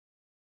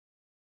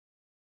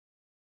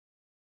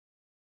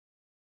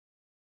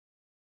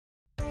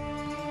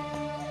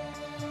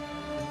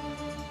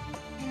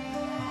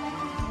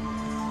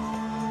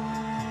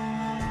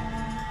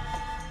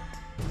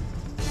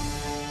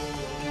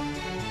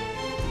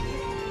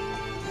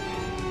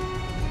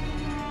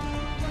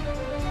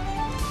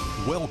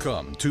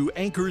Welcome to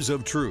Anchors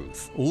of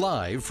Truth,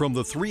 live from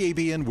the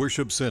 3ABN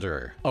Worship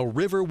Center, A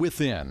River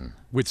Within,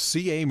 with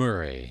C.A.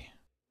 Murray.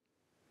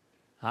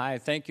 Hi,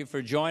 thank you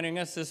for joining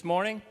us this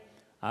morning.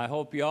 I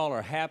hope you all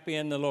are happy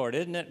in the Lord.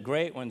 Isn't it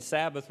great when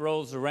Sabbath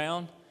rolls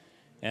around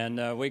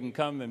and we can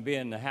come and be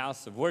in the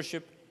house of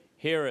worship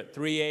here at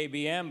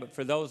 3ABN? But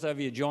for those of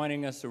you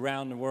joining us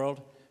around the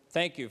world,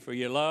 thank you for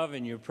your love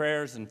and your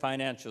prayers and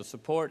financial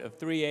support of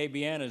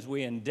 3ABN as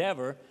we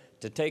endeavor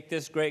to take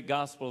this great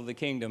gospel of the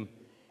kingdom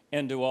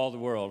into all the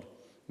world.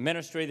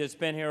 Ministry that's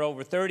been here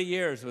over 30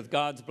 years with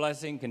God's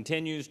blessing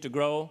continues to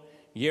grow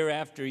year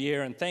after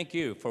year, and thank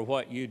you for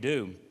what you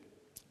do.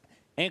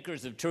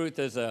 Anchors of Truth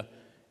is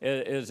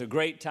a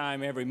great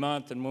time every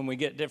month, and when we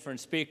get different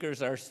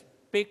speakers, our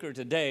speaker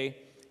today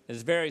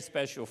is a very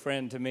special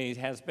friend to me,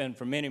 has been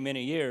for many,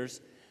 many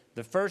years.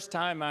 The first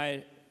time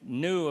I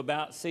knew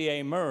about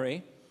C.A.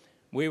 Murray,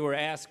 we were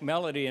asked,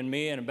 Melody and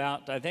me, in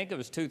about, I think it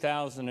was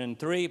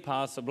 2003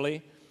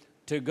 possibly,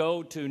 to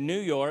go to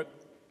New York,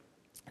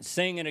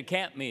 sing in a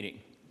camp meeting.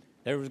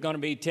 There was going to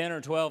be 10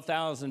 or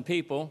 12,000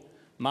 people.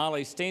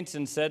 Molly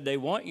Steenson said they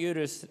want you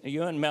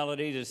and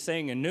Melody to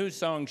sing a new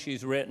song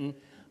she's written,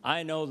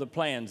 I Know the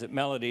Plans, that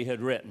Melody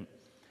had written.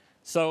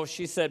 So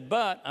she said,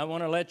 but I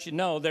want to let you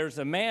know there's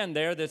a man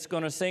there that's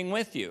going to sing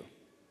with you.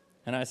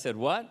 And I said,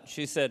 what?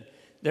 She said,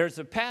 there's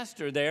a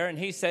pastor there, and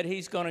he said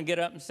he's going to get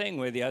up and sing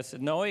with you. I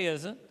said, no, he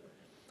isn't.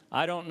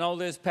 I don't know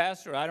this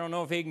pastor. I don't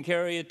know if he can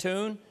carry a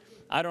tune.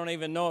 I don't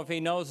even know if he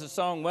knows the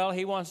song. Well,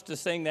 he wants to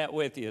sing that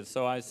with you.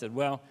 So I said,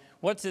 well,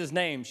 what's his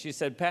name? She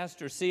said,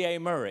 Pastor C.A.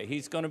 Murray.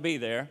 He's going to be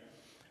there.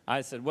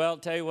 I said, well,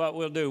 tell you what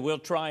we'll do. We'll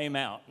try him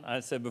out. I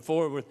said,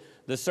 before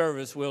the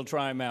service, we'll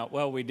try him out.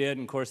 Well, we did.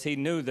 And, of course, he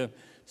knew the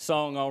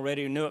song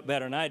already. He knew it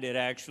better than I did,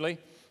 actually.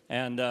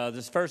 And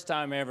this first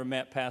time I ever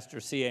met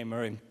Pastor C.A.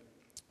 Murray.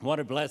 What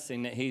a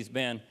blessing that he's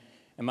been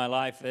in my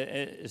life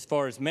as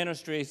far as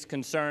ministry is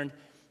concerned.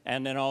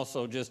 And then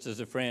also just as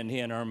a friend, he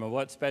and Irma,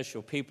 what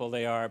special people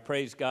they are. I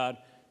praise God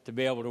to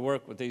be able to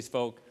work with these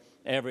folk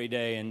every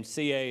day. And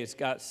C.A. has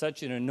got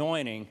such an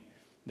anointing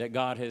that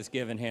God has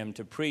given him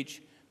to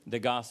preach the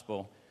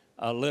gospel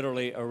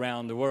literally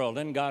around the world.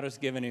 And God has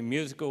given him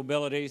musical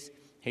abilities.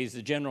 He's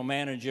the general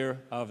manager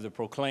of the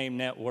Proclaim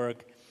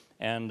Network.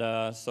 And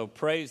so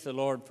praise the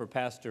Lord for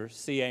Pastor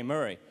C.A.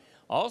 Murray.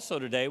 Also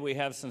today we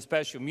have some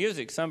special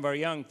music. Some of our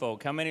young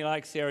folk. How many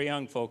like to see our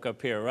young folk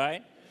up here,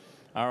 right?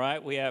 All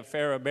right, we have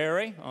Farrah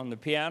Berry on the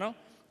piano,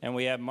 and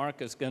we have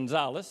Marcus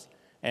Gonzalez.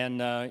 And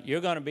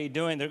they're going to be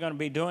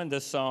doing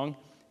this song,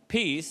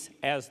 Peace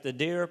as the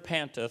Deer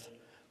Panteth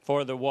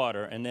for the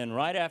Water. And then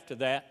right after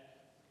that,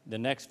 the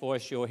next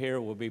voice you'll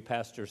hear will be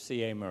Pastor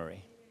C.A.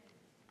 Murray.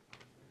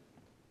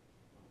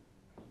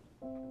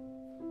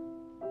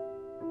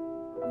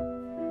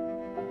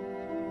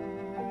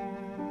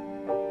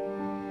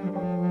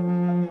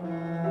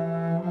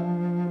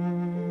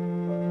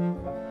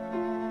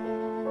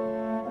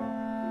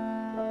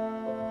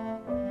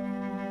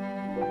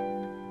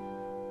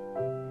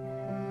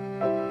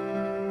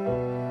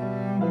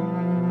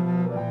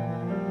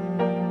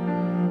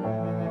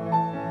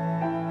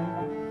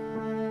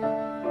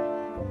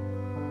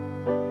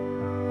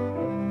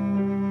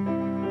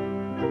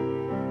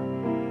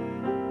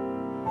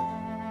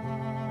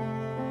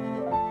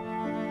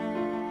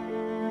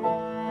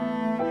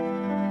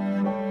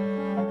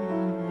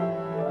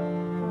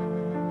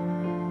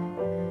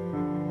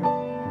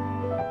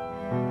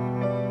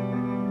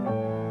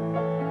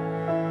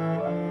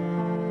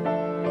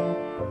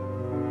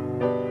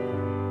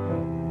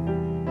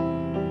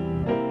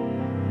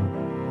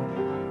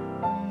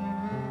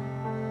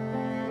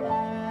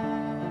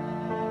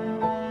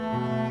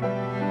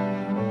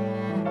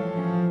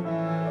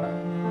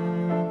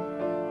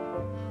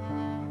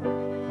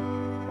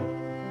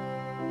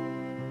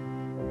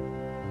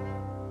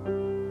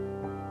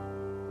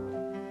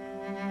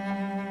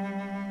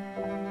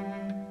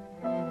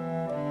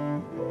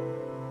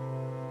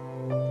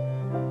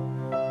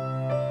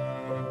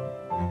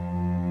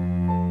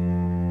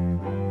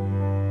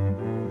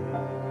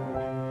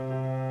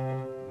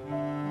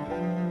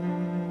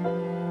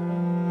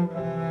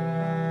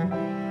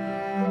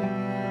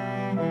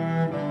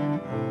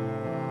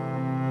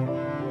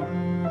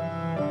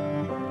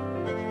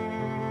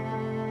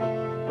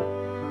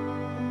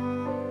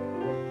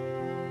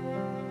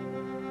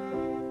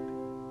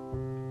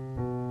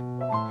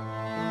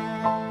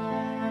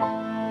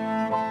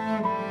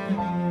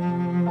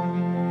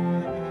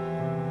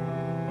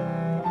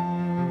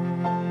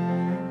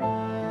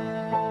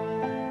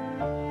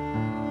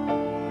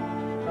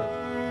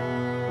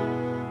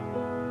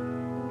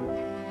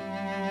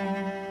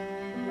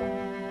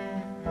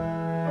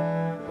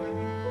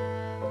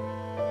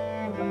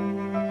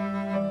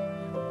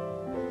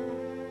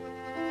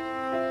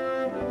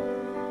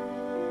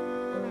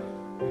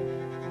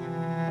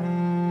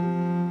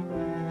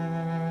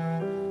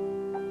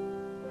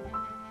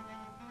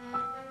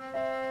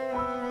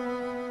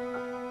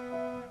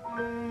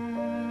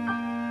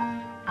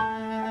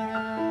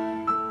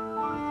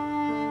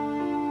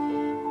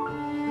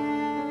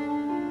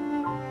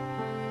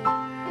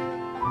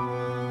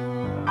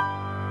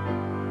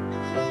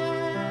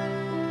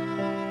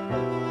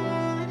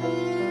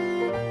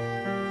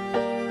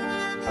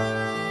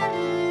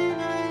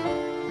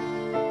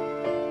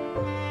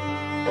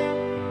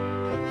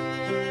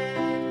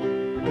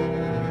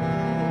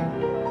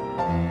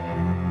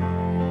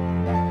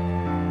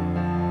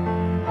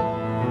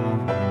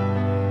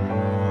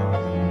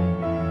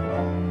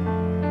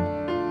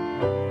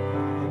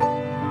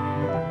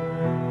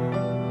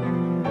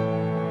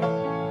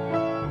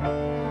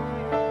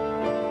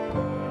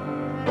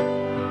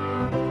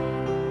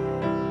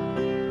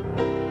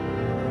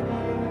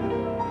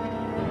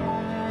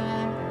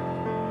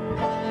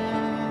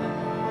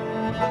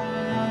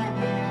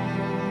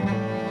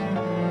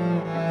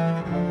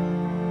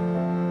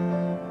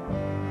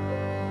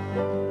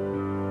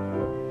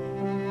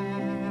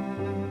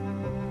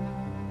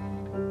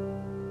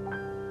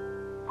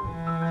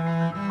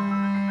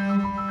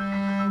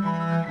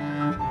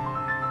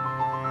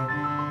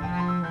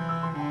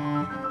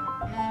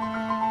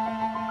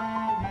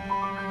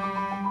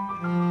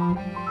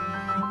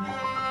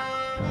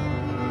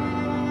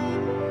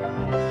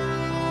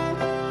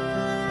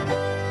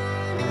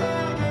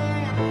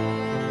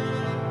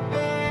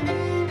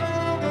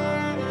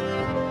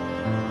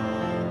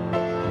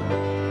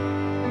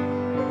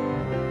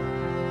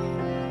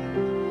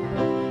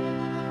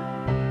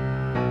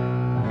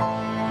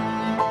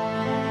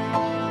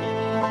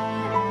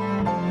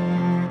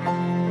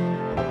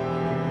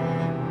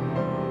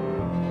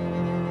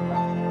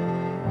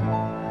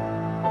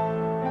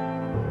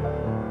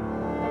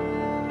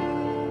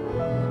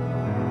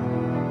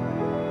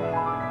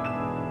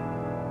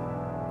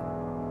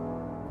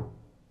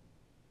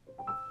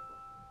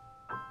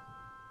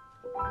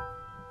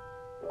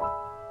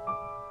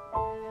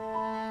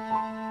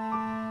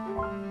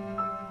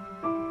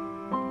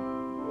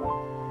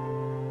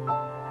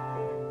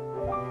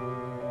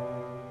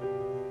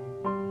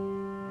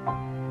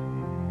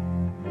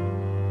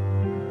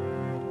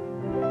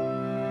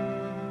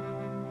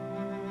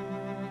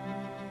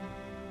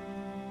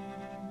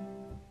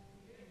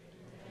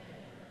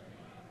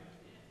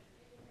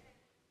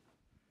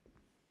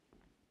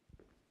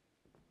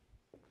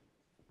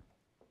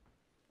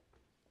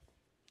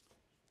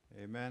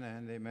 Amen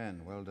and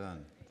amen. Well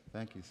done.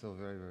 Thank you so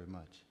very, very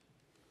much.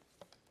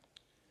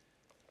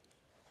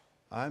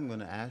 I'm going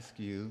to ask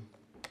you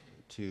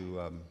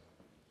to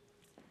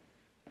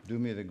do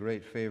me the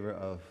great favor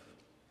of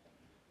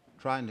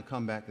trying to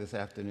come back this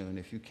afternoon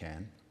if you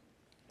can.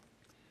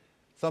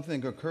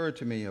 Something occurred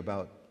to me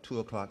about 2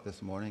 o'clock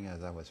this morning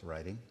as I was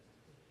writing,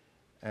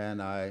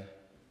 and I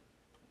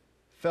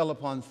fell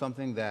upon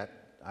something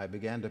that I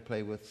began to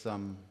play with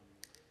some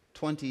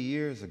 20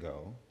 years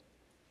ago,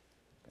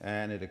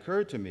 and it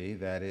occurred to me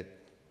that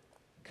it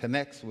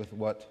connects with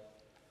what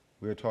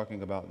we're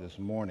talking about this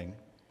morning,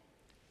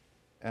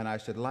 and I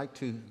should like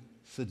to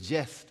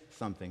suggest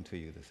something to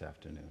you this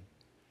afternoon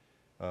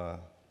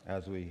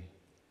as we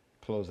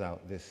close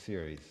out this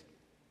series.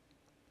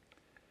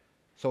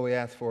 So we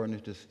ask for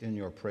it in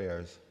your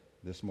prayers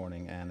this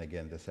morning and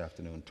again this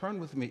afternoon. Turn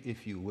with me,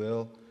 if you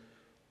will,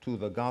 to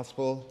the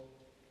Gospel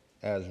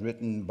as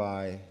written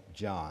by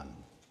John,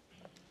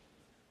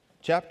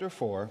 chapter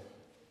 4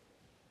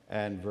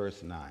 and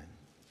verse 9.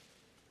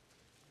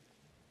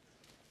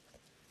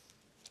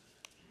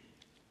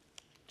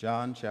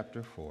 John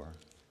chapter 4.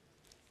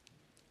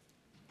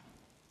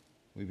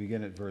 We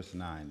begin at verse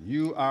 9.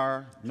 You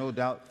are no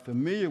doubt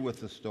familiar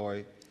with the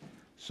story,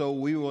 so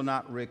we will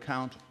not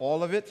recount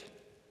all of it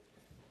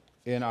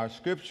in our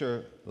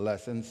scripture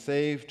lesson,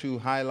 save to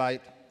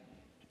highlight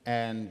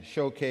and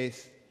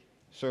showcase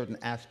certain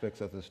aspects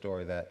of the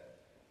story that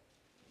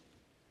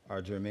are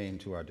germane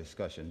to our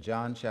discussion.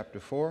 John chapter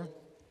 4,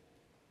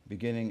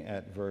 beginning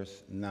at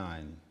verse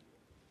 9.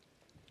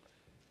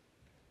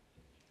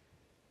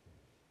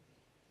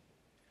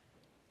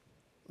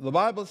 The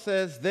Bible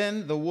says,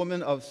 Then the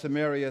woman of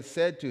Samaria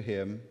said to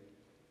him,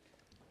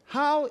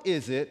 How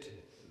is it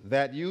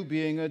that you,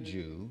 being a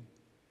Jew,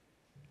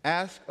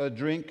 ask a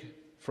drink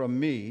from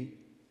me,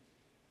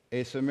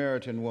 a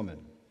Samaritan woman?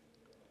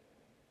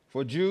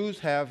 For Jews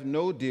have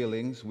no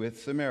dealings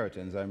with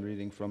Samaritans. I'm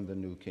reading from the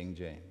New King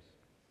James.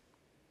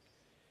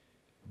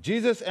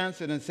 Jesus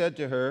answered and said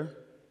to her,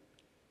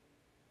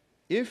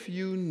 If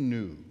you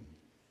knew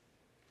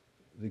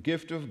the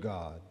gift of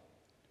God,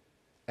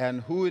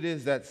 and who it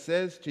is that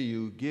says to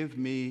you, Give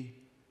me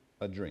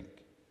a drink,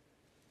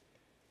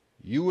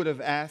 you would have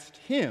asked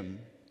him,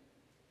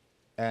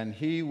 and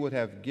he would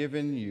have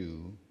given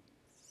you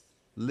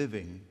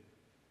living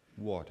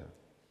water.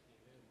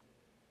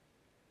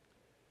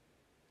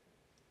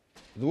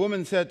 The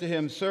woman said to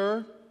him,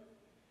 Sir,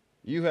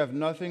 you have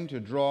nothing to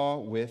draw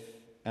with,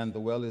 and the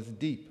well is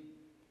deep.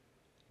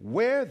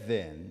 Where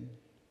then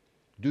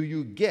do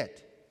you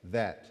get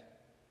that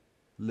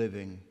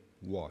living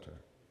water?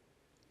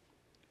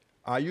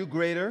 Are you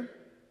greater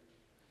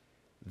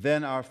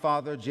than our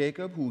father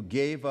Jacob, who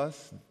gave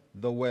us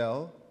the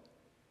well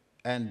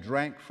and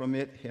drank from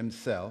it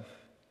himself,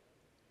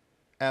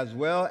 as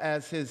well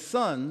as his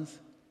sons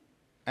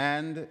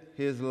and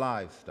his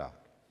livestock?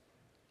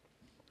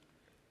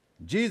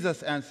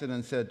 Jesus answered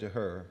and said to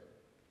her,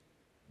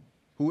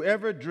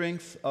 Whoever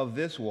drinks of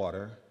this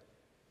water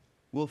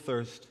will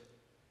thirst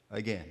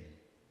again.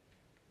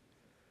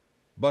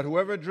 But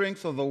whoever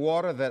drinks of the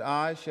water that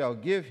I shall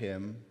give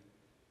him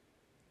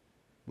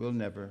will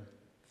never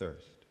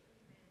thirst.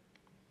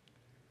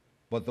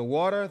 But the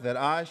water that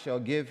I shall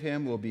give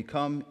him will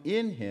become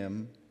in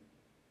him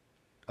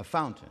a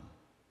fountain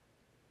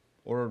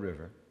or a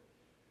river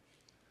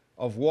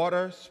of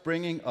water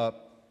springing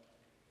up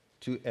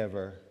to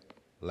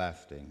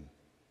everlasting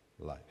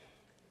life.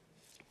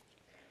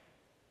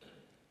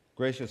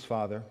 Gracious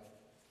Father,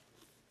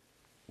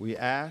 we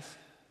ask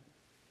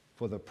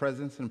for the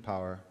presence and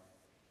power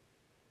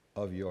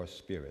of your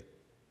Spirit.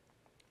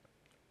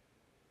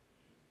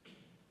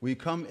 We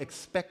come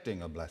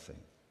expecting a blessing.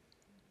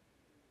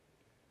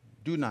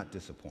 Do not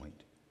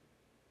disappoint,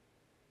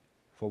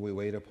 for we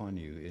wait upon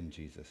you in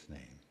Jesus'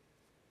 name.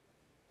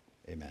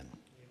 Amen.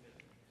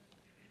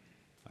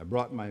 I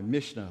brought my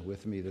Mishnah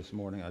with me this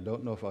morning. I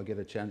don't know if I'll get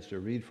a chance to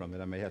read from it.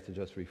 I may have to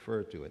just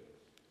refer to it.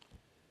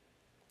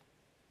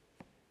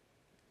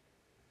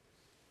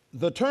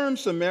 The term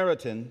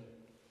Samaritan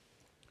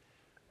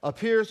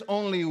appears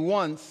only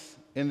once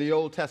in the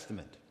Old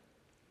Testament.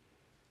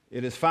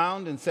 It is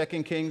found in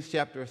 2 Kings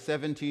chapter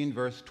 17,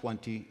 verse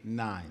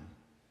 29.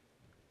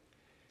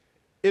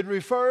 It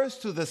refers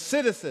to the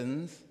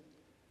citizens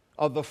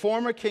of the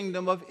former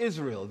kingdom of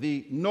Israel,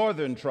 the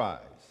northern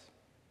tribes.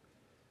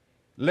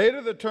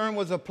 Later, the term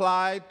was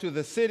applied to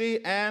the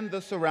city and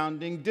the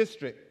surrounding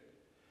district,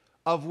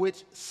 of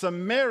which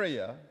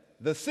Samaria,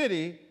 the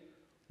city,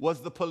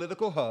 was the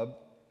political hub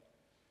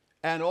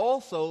and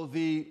also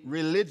the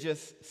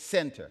religious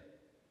center.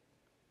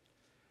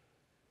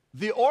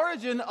 The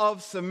origin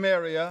of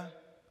Samaria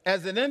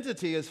as an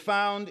entity is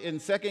found in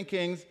 2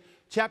 Kings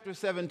chapter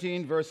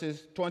 17,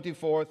 verses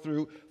 24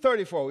 through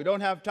 34. We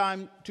don't have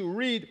time to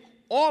read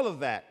all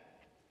of that.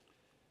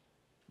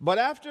 But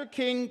after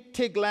King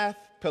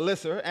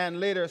Tiglath-Pileser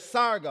and later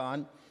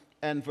Sargon,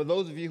 and for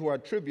those of you who are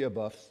trivia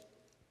buffs,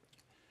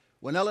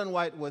 when Ellen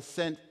White was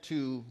sent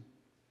to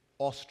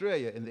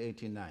Australia in the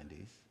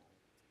 1890s,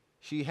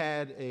 she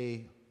had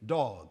a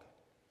dog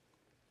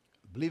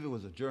I believe it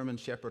was a German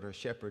Shepherd or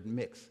Shepherd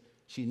mix.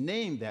 She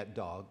named that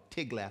dog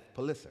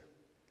Tiglath-Pileser.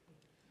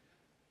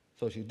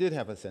 So she did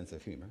have a sense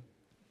of humor.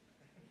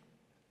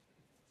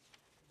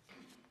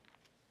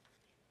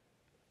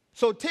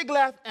 So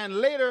Tiglath and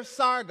later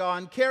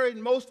Sargon carried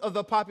most of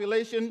the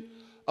population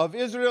of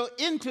Israel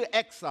into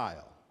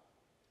exile.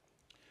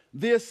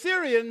 The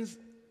Assyrians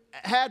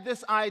had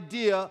this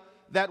idea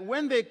that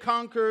when they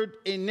conquered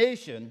a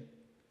nation,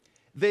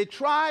 they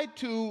tried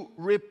to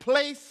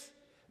replace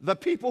the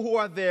people who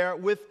are there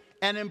with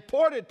an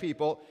imported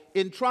people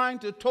in trying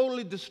to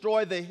totally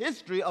destroy the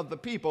history of the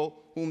people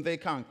whom they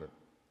conquered.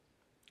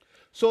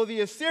 So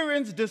the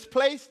Assyrians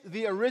displaced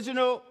the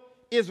original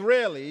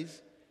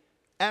Israelis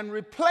and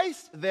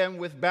replaced them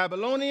with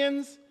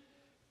Babylonians,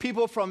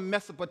 people from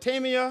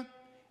Mesopotamia,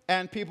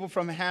 and people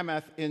from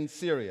Hamath in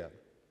Syria.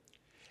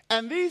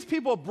 And these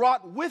people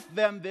brought with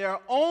them their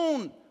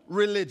own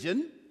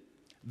religion,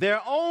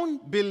 their own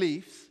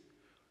beliefs,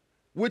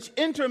 which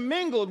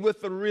intermingled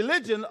with the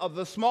religion of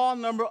the small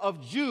number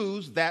of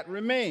Jews that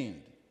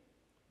remained.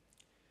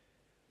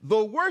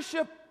 The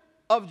worship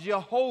of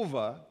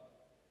Jehovah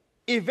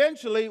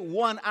eventually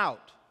won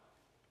out,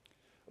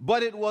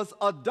 but it was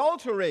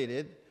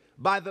adulterated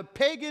by the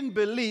pagan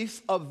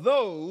beliefs of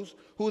those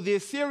who the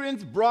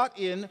Assyrians brought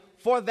in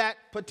for that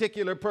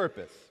particular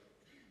purpose.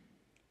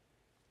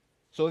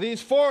 So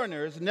these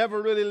foreigners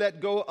never really let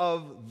go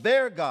of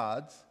their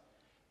gods,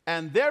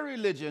 and their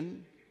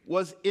religion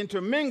was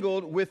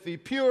intermingled with the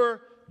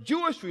pure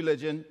Jewish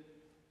religion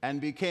and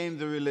became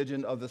the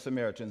religion of the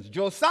Samaritans.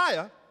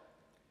 Josiah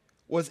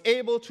was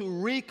able to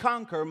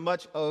reconquer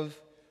much of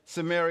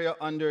Samaria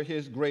under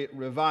his great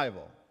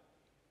revival.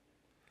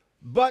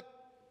 But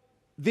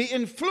the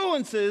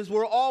influences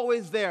were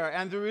always there,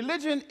 and the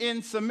religion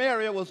in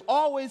Samaria was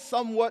always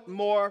somewhat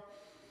more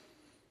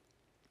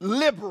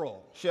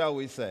liberal, shall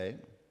we say,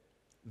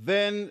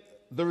 than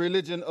the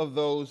religion of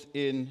those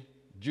in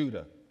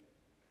Judah.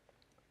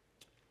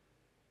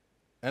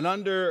 And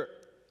under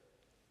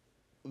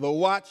the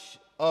watch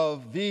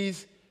of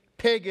these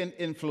pagan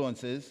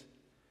influences,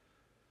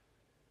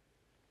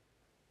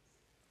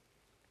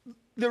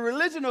 the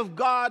religion of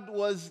God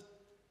was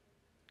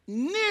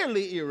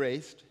nearly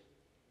erased,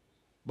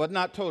 but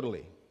not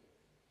totally.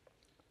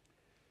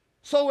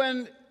 So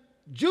when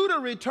Judah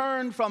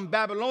returned from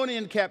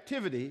Babylonian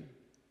captivity,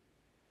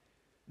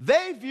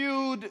 they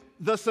viewed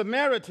the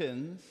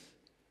Samaritans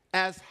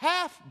as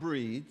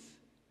half-breeds,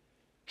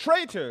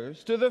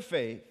 traitors to the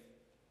faith,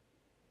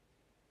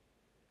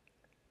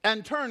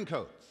 and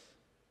turncoats.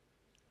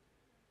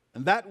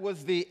 And that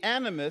was the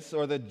animus,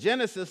 or the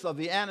genesis of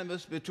the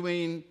animus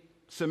between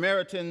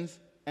Samaritans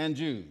and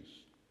Jews.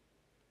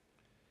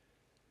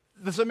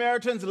 The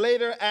Samaritans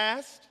later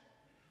asked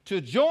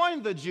to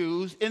join the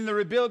Jews in the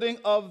rebuilding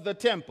of the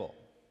temple.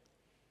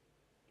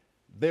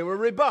 They were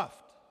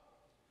rebuffed.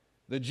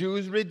 The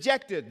Jews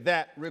rejected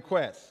that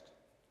request.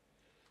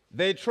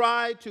 They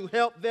tried to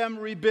help them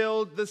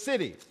rebuild the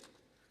city.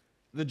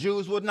 The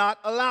Jews would not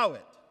allow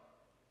it.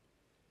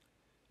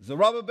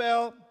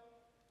 Zerubbabel,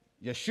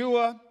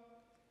 Yeshua,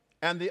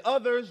 and the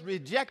others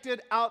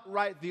rejected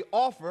outright the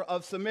offer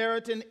of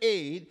Samaritan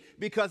aid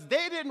because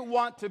they didn't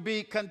want to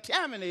be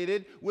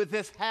contaminated with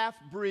this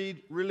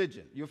half-breed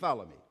religion. You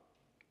follow me?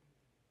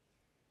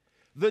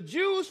 The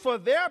Jews, for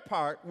their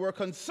part, were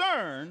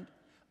concerned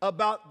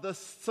about the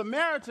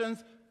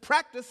Samaritans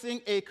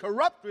practicing a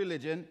corrupt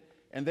religion,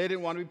 and they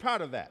didn't want to be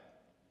part of that.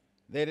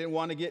 They didn't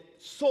want to get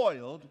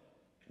soiled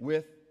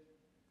with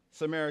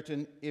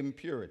Samaritan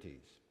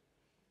impurities.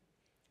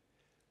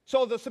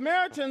 So the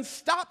Samaritans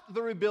stopped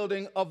the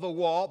rebuilding of the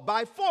wall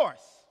by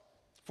force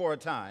for a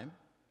time.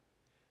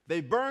 They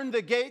burned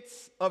the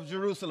gates of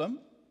Jerusalem,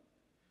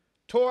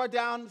 tore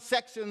down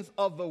sections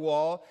of the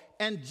wall,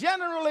 and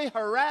generally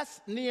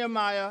harassed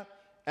Nehemiah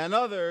and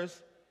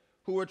others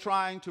who were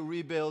trying to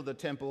rebuild the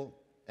temple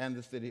and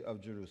the city of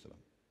Jerusalem.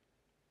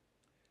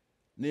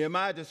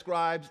 Nehemiah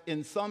describes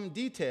in some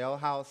detail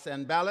how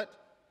Sanballat,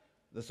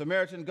 the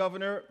Samaritan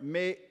governor,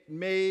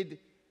 made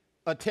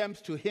attempts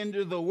to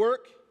hinder the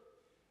work.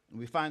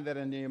 We find that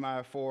in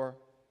Nehemiah 4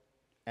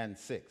 and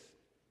 6.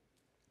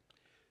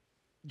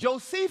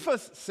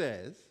 Josephus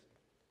says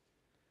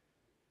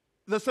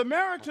the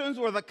Samaritans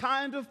were the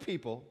kind of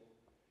people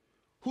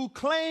who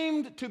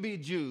claimed to be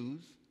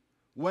Jews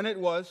when it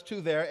was to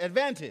their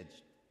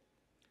advantage.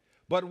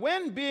 But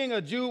when being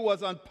a Jew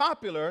was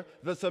unpopular,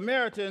 the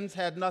Samaritans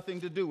had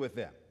nothing to do with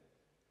them.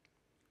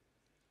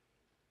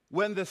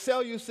 When the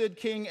Seleucid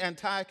king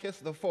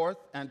Antiochus IV,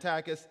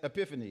 Antiochus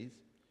Epiphanes,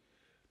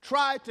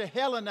 tried to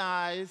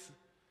Hellenize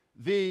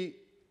the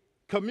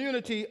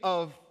community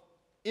of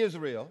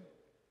Israel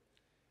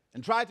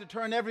and tried to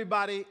turn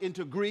everybody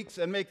into Greeks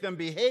and make them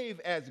behave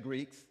as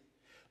Greeks,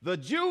 the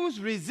Jews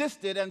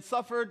resisted and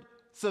suffered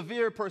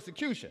severe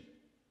persecution.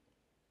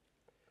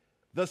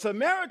 The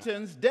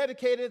Samaritans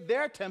dedicated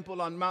their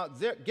temple on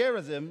Mount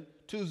Gerizim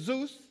to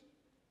Zeus,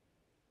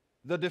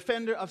 the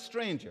defender of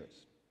strangers.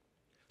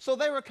 So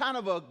they were kind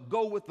of a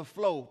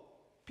go-with-the-flow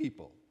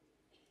people,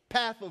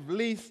 path of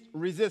least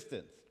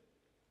resistance.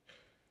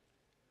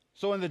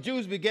 So when the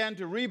Jews began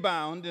to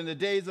rebound in the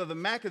days of the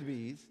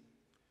Maccabees,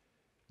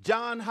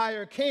 John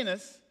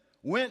Hyrcanus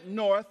went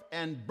north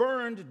and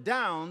burned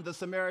down the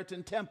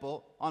Samaritan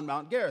temple on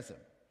Mount Gerizim.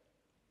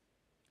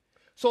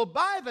 So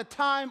by the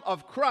time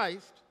of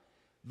Christ,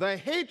 the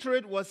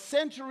hatred was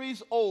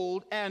centuries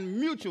old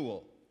and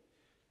mutual.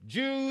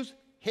 Jews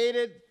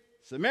hated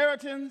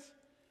Samaritans,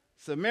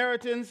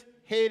 Samaritans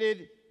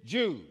hated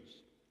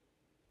Jews.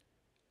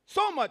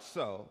 So much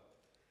so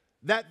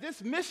that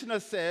this Mishnah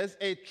says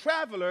a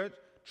traveler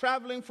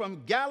traveling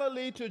from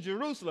Galilee to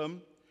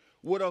Jerusalem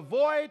would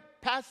avoid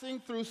passing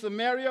through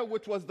Samaria,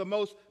 which was the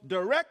most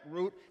direct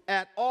route,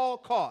 at all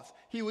costs.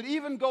 He would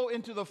even go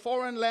into the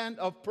foreign land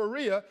of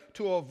Perea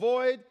to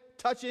avoid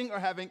touching or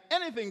having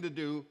anything to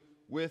do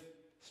with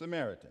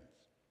Samaritans.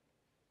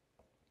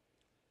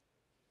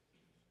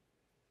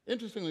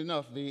 Interestingly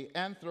enough, the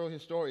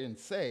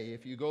anthro-historians say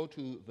if you go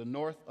to the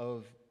north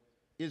of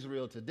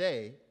Israel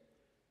today,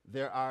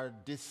 there are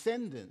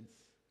descendants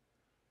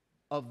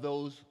of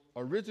those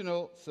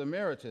original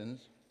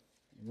Samaritans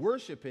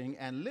worshiping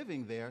and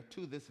living there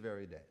to this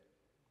very day.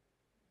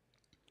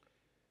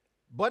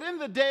 But in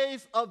the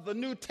days of the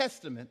New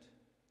Testament,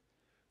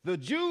 the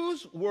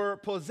Jews were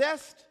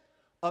possessed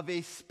of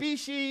a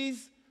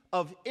species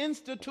of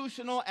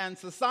institutional and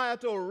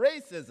societal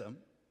racism,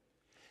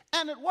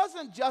 and it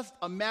wasn't just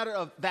a matter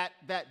of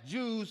that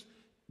Jews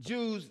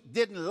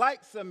didn't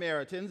like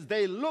Samaritans.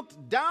 They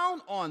looked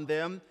down on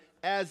them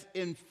as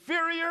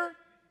inferior,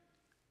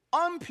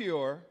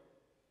 impure,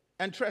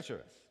 and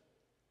treacherous.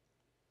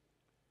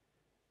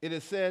 It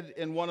is said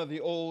in one of the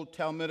old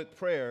Talmudic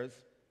prayers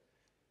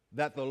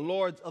that the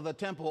lords of the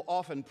temple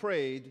often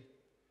prayed,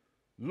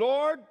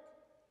 "Lord,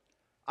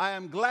 I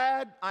am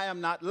glad I am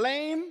not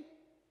lame.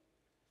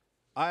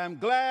 I am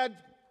glad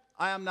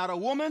I am not a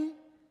woman.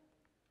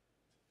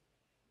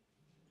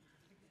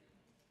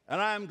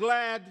 And I am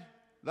glad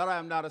that I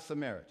am not a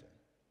Samaritan."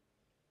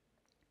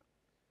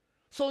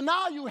 So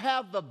now you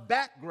have the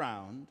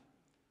background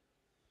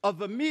of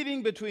the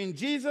meeting between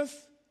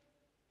Jesus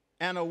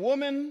and a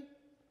woman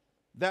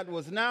that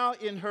was now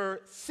in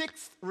her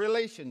 6th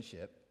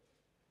relationship,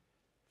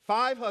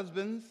 5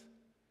 husbands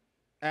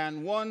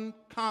and 1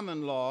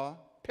 common law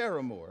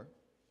paramour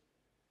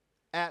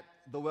at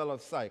the well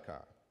of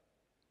Sychar.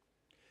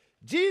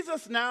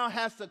 Jesus now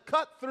has to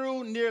cut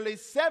through nearly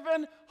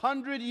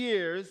 700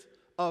 years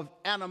of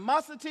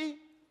animosity,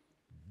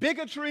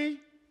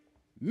 bigotry,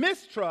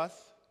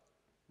 mistrust,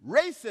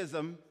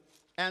 racism,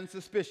 and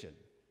suspicion.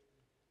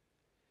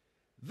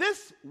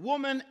 This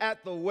woman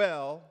at the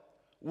well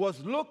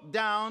was looked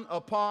down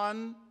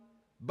upon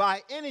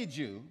by any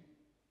Jew.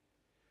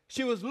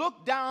 She was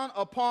looked down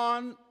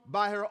upon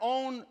by her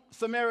own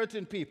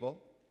Samaritan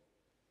people.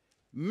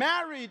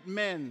 Married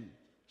men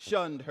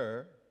shunned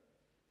her.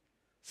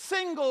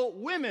 Single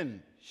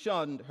women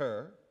shunned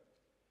her.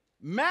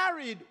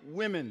 Married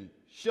women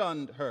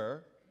shunned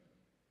her.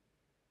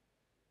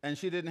 And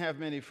she didn't have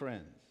many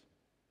friends.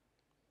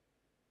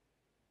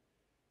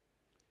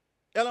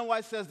 Ellen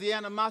White says the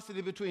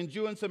animosity between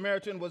Jew and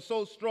Samaritan was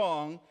so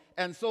strong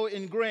and so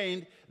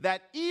ingrained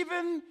that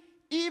even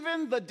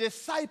the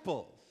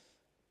disciples,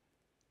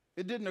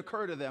 it didn't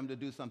occur to them to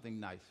do something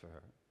nice for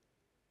her.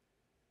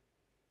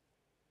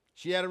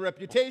 She had a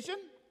reputation,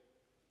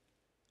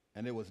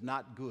 and it was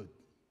not good,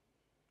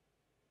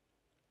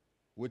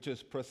 which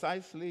is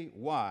precisely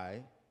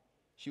why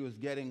she was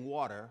getting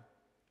water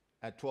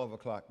at 12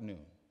 o'clock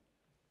noon.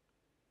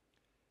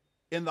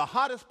 In the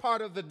hottest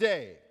part of the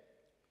day,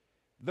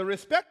 the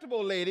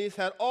respectable ladies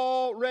had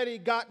already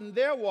gotten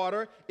their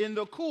water in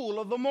the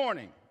cool of the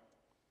morning.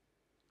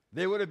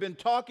 They would have been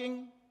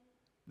talking,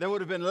 there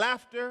would have been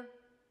laughter,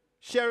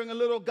 sharing a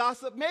little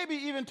gossip, maybe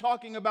even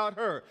talking about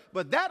her.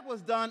 But that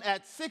was done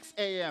at 6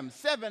 a.m.,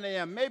 7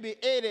 a.m., maybe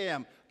 8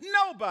 a.m.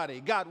 Nobody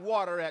got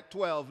water at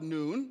 12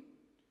 noon.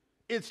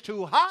 It's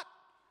too hot.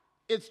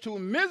 It's too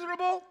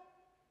miserable.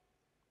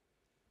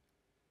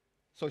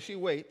 So she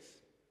waits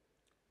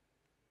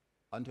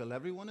until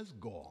everyone is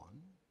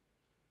gone,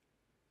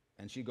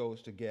 and she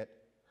goes to get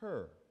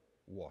her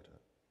water.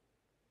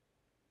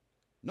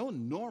 No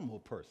normal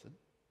person,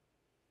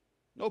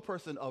 no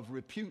person of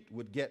repute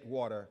would get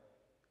water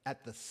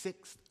at the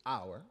 6th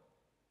hour.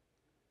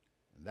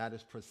 And that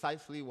is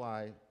precisely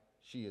why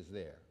she is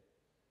there.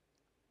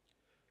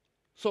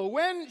 So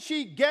when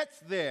she gets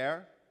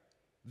there,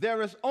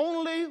 there is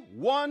only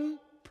one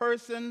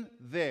person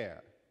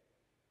there.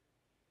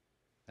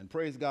 And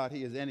praise God,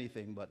 he is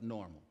anything but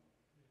normal.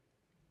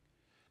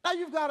 Now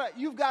you've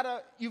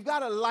got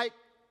to like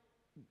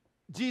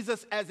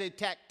Jesus as a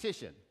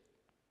tactician.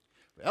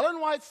 Ellen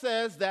White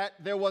says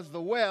that there was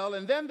the well,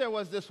 and then there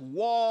was this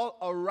wall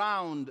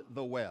around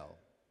the well.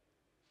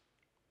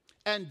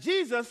 And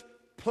Jesus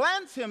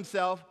plants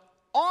himself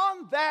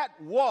on that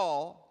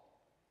wall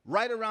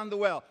right around the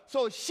well.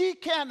 So she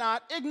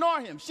cannot ignore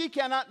him. She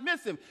cannot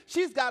miss him.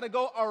 She's got to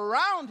go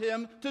around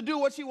him to do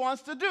what she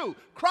wants to do.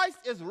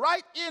 Christ is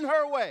right in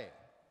her way.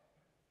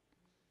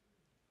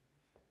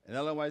 And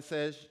Ellen White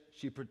says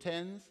she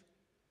pretends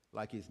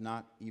like he's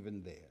not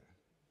even there.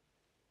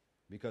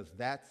 because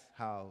that's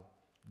how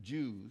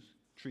Jews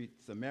treat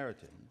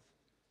Samaritans,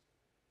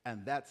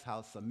 and that's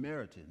how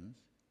Samaritans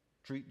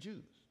treat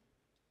Jews.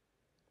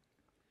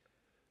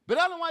 But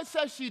Ellen White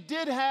says she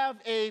did have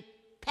a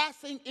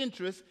passing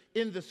interest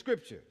in the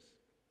scriptures.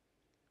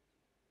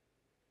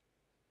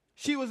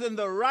 She was in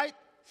the right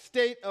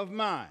state of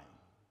mind.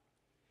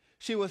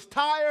 She was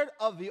tired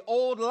of the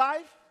old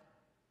life.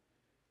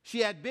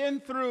 She had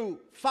been through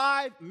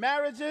 5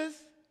 marriages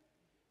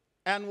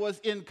and was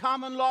in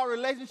common law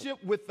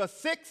relationship with the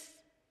 6th.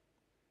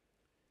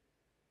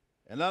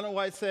 And Ellen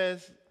White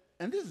says,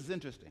 and this is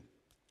interesting,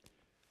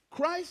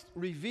 Christ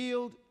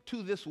revealed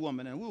to this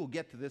woman, and we will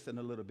get to this in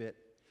a little bit,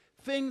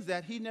 things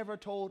that he never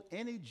told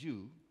any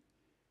Jew.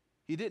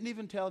 He didn't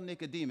even tell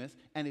Nicodemus,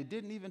 and he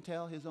didn't even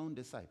tell his own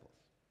disciples.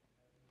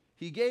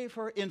 He gave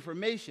her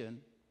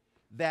information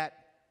that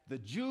the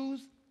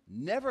Jews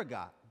never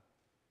got,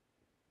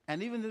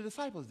 and even the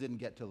disciples didn't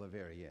get till the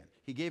very end.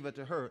 He gave it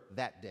to her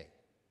that day.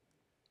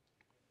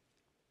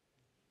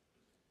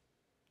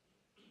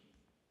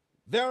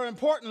 There are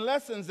important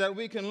lessons that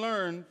we can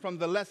learn from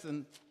the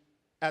lesson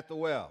at the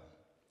well.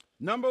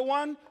 Number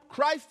 1,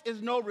 Christ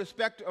is no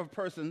respecter of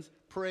persons.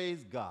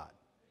 Praise God.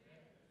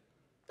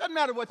 Doesn't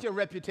matter what your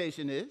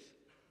reputation is.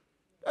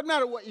 Doesn't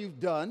matter what you've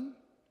done.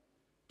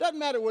 Doesn't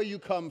matter where you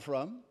come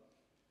from.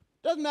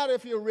 Doesn't matter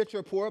if you're rich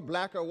or poor,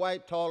 black or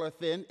white, tall or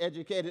thin,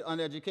 educated,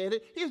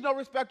 uneducated. He's no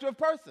respecter of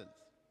persons.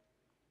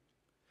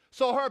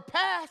 So her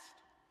past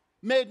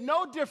made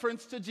no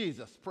difference to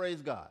Jesus.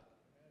 Praise God.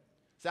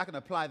 So I can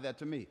apply that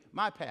to me.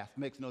 My past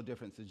makes no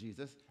difference to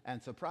Jesus.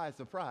 And surprise,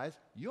 surprise,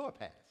 your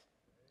past.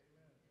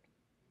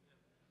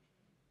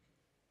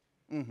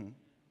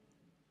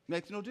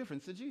 Makes no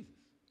difference to Jesus.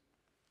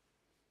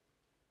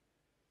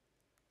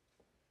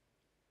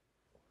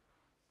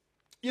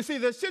 You see,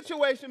 the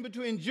situation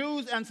between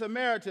Jews and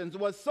Samaritans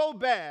was so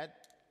bad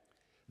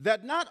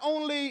that not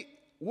only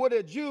would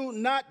a Jew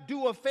not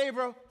do a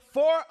favor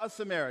for a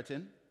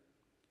Samaritan,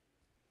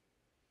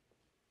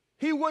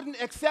 he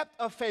wouldn't accept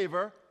a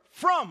favor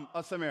from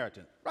a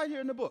Samaritan. Right here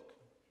in the book.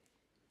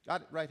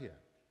 Got it right here.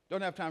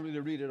 Don't have time really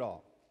to read it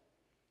all.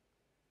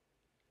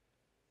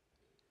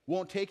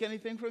 Won't take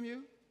anything from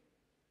you.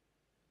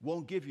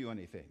 Won't give you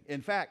anything.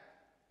 In fact,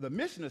 the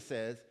Mishnah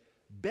says,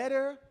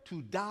 better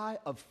to die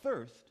of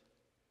thirst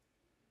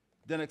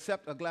than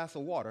accept a glass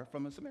of water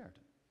from a Samaritan.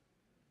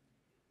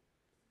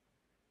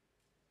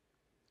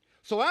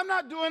 So I'm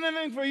not doing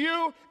anything for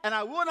you, and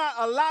I will not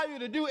allow you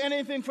to do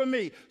anything for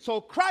me.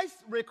 So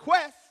Christ's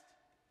request,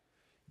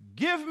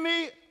 give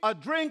me a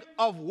drink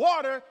of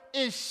water,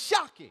 is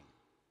shocking.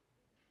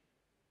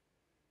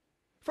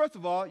 First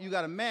of all, you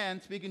got a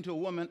man speaking to a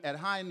woman at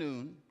high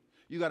noon.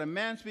 You got a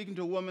man speaking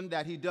to a woman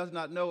that he does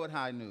not know at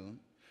high noon.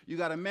 You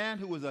got a man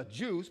who was a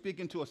Jew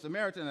speaking to a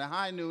Samaritan at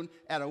high noon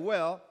at a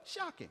well.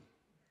 Shocking.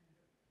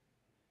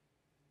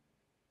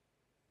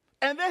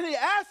 And then he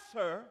asks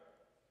her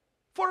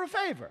for a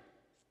favor.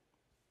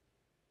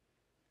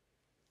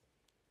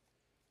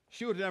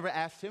 She would have never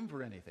asked him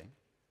for anything.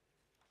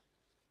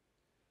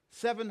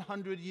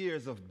 700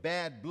 years of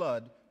bad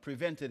blood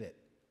prevented it.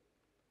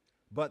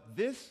 But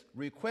this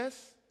request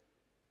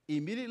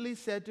immediately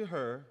said to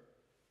her,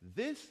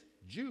 this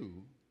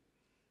Jew,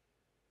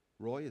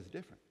 Roy, is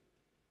different.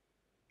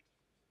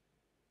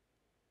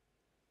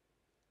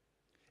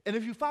 And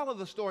if you follow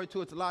the story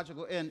to its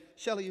logical end,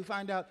 Shelley, you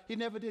find out he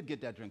never did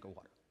get that drink of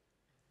water.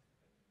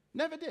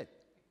 Never did.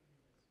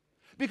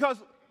 Because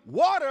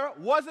water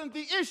wasn't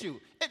the issue.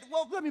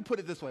 Well, let me put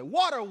it this way.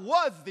 Water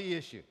was the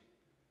issue,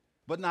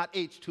 but not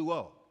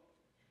H2O.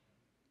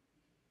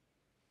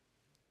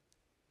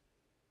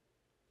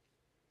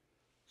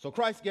 So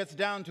Christ gets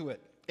down to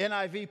it.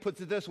 NIV puts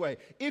it this way.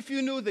 If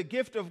you knew the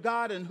gift of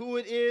God and who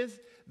it is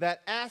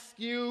that asks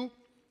you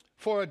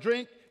for a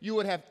drink, you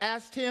would have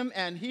asked him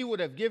and he would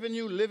have given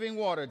you living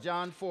water,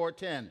 John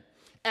 4:10.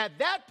 At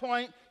that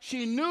point,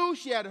 she knew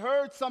she had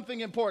heard something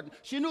important.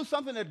 She knew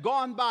something had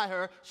gone by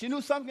her. She knew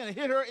something had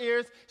hit her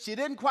ears. She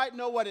didn't quite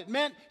know what it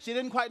meant. She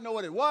didn't quite know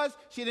what it was.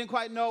 She didn't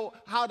quite know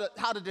how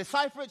to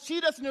decipher it.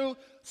 She just knew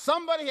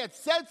somebody had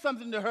said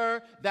something to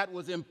her that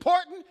was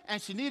important, and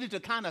she needed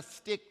to kind of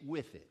stick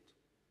with it.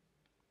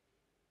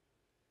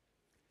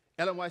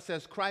 Ellen White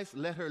says Christ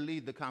let her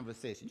lead the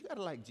conversation. You got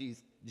to like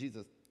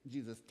Jesus'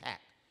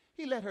 tact.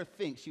 He let her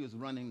think she was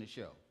running the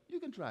show. You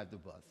can drive the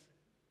bus.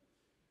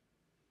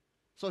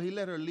 So he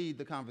let her lead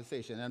the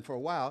conversation, and for a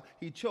while,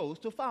 he chose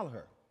to follow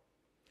her.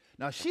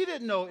 Now, she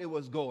didn't know it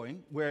was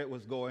going, where it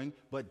was going,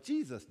 but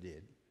Jesus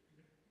did.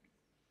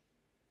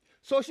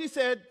 So she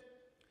said,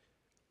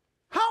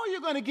 how are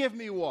you going to give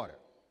me water?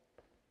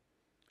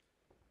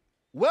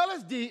 Well,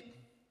 it's deep.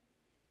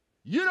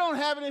 You don't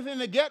have anything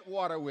to get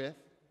water with.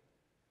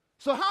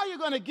 So how are you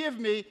going to give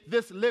me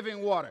this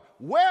living water?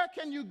 Where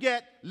can you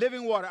get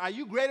living water? Are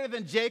you greater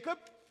than Jacob?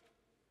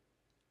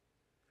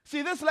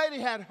 See, this lady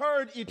had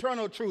heard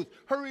eternal truth.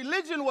 Her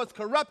religion was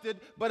corrupted,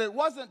 but it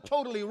wasn't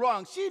totally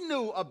wrong. She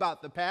knew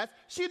about the past.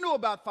 She knew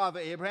about Father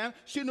Abraham.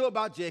 She knew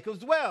about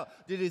Jacob's well.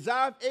 The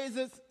Desire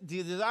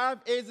of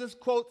Aziz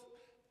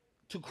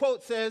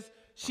quote says,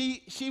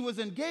 she was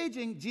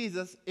engaging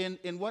Jesus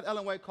in what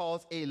Ellen White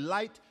calls a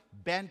light,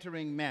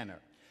 bantering manner.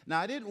 Now,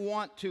 I didn't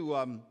want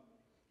to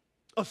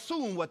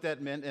assume what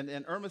that meant,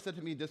 and Irma said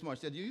to me this morning,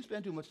 she said, you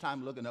spend too much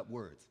time looking up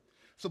words.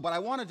 But I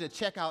wanted to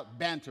check out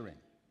bantering.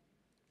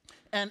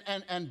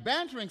 And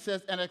bantering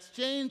says an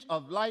exchange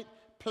of light,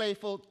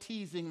 playful,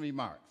 teasing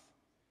remarks.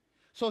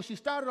 So she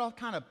started off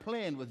kind of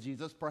playing with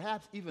Jesus,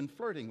 perhaps even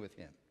flirting with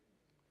him.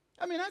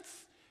 I mean,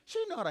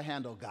 she knew how to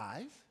handle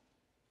guys.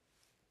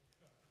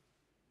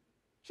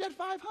 She had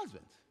 5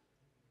 husbands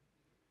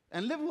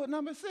and living with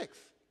number 6.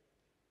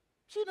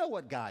 She knew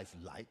what guys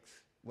likes,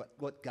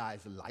 what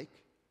guys like,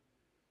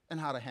 and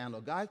how to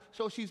handle guys.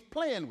 So she's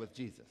playing with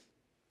Jesus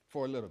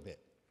for a little bit.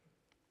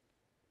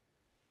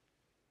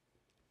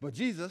 But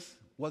Jesus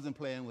wasn't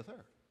playing with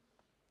her.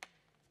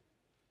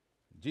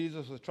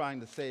 Jesus was trying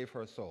to save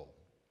her soul.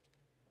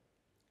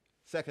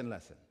 Second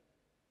lesson.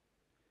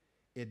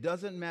 It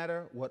doesn't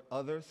matter what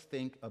others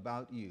think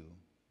about you.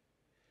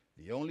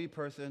 The only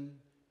person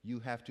you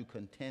have to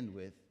contend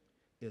with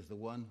is the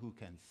one who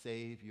can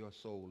save your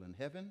soul in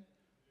heaven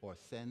or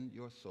send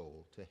your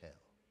soul to hell.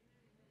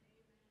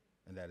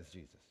 And that is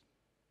Jesus.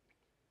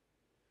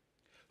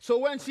 So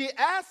when she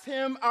asked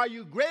him, are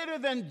you greater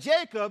than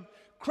Jacob?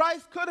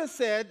 Christ could have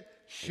said,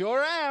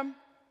 sure am.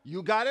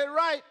 You got it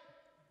right.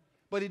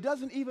 But he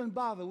doesn't even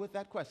bother with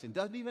that question,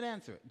 doesn't even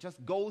answer it,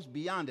 just goes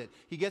beyond it.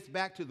 He gets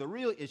back to the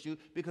real issue,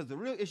 because the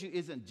real issue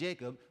isn't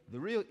Jacob, the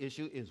real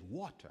issue is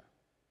water.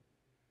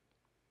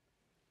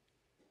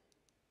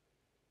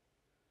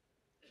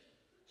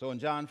 So in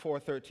John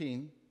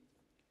 4:13,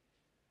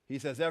 he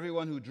says,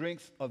 everyone who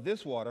drinks of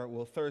this water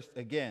will thirst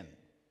again.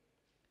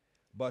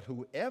 But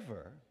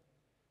whoever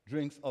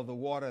drinks of the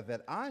water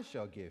that I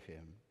shall give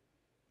him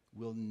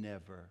will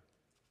never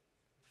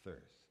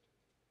thirst.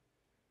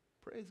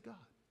 Praise God.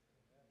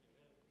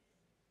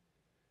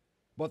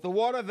 But the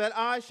water that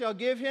I shall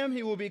give him,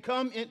 he will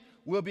become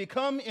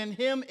in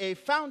him a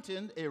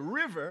fountain, a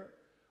river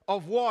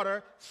of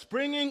water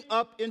springing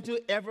up into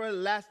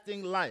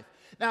everlasting life.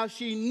 Now,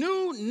 she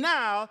knew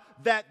now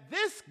that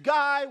this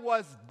guy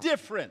was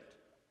different.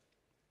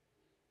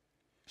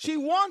 She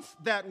wants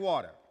that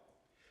water,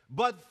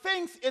 but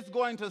thinks it's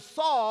going to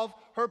solve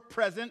her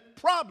present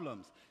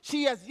problems.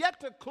 She has yet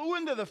to clue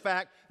into the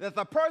fact that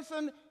the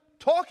person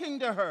talking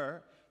to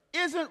her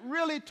isn't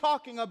really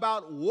talking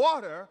about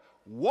water.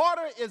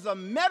 Water is a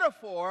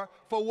metaphor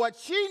for what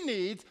she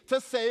needs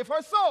to save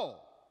her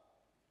soul.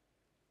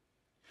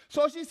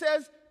 So she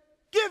says,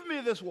 give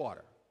me this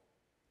water.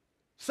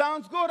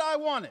 Sounds good, I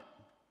want it.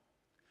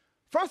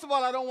 First of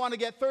all, I don't want to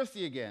get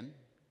thirsty again.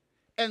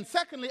 And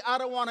secondly, I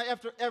don't want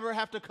to ever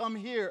have to come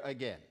here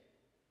again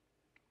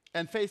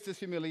and face this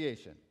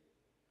humiliation.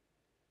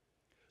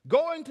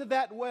 Going to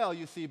that well,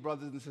 you see,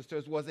 brothers and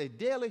sisters, was a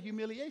daily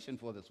humiliation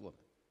for this woman.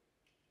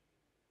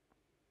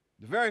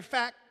 The very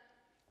fact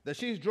that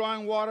she's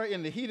drawing water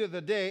in the heat of the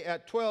day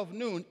at 12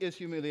 noon is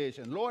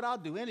humiliation. Lord, I'll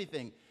do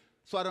anything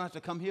so I don't have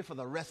to come here for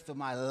the rest of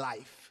my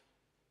life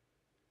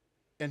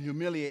and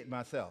humiliate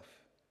myself.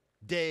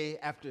 Day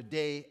after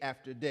day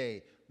after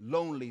day,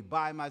 lonely,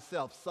 by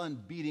myself,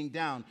 sun beating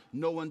down,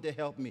 no one to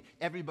help me,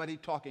 everybody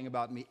talking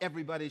about me,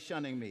 everybody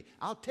shunning me.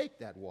 I'll take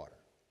that water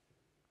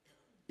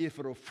if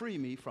it'll free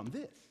me from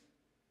this.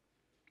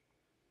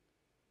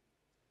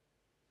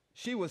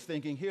 She was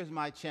thinking, here's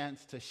my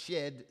chance to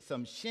shed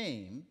some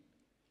shame,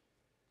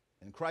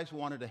 and Christ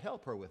wanted to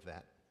help her with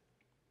that,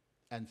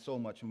 and so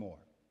much more.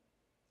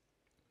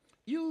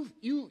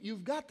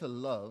 You've got to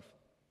love.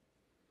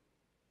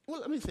 Well,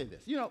 let me say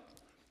this. You know,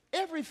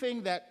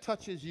 everything that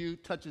touches you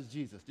touches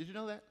Jesus. Did you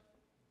know that?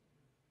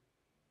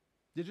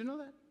 Did you know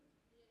that?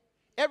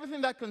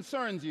 Everything that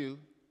concerns you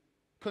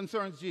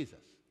concerns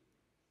Jesus.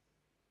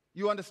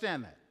 You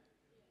understand that?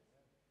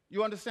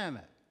 You understand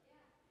that?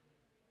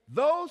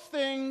 Those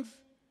things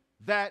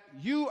that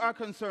you are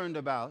concerned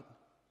about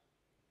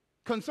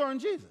concern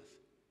Jesus.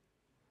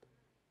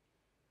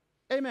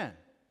 Amen.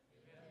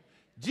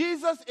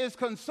 Jesus is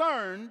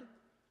concerned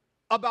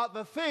about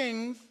the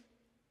things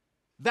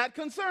that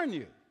concern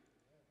you.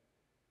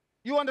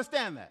 You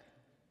understand that?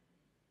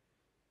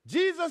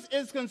 Jesus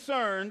is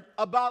concerned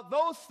about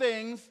those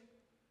things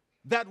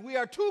that we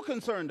are too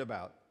concerned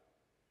about.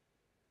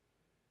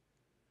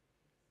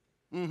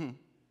 And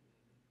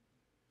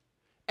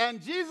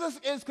Jesus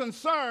is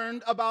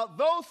concerned about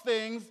those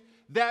things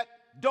that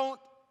don't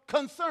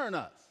concern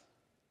us.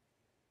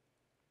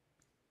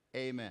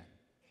 Amen.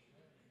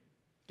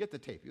 Get the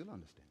tape, you'll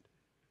understand.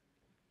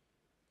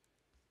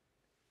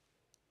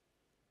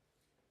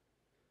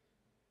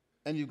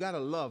 And you've got to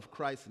love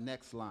Christ's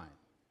next line.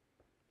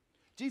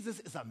 Jesus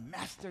is a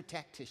master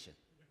tactician.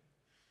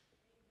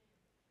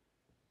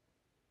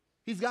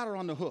 He's got her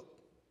on the hook.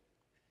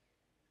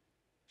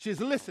 She's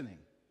listening.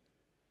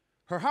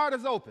 Her heart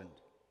is opened.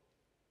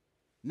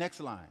 Next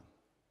line,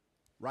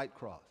 right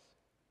cross.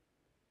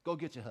 Go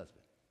get your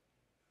husband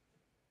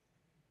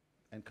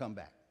and come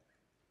back.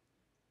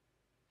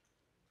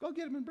 Go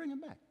get him and bring him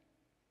back.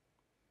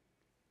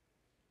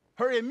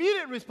 Her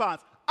immediate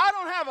response, I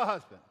don't have a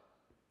husband.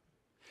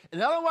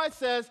 And Ellen White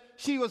says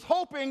she was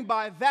hoping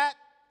by that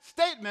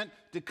statement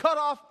to cut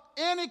off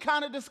any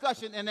kind of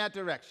discussion in that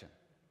direction.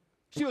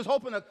 She was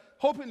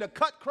hoping to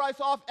cut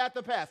Christ off at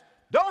the pass.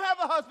 Don't have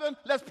a husband,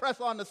 let's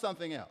press on to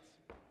something else.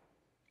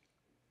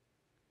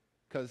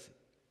 Because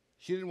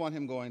she didn't want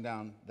him going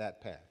down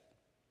that path.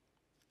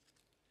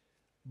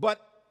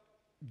 But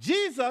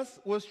Jesus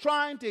was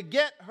trying to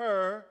get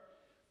her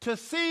to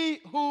see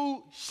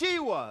who she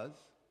was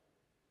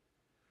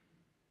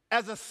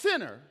as a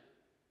sinner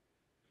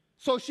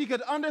so she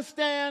could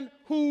understand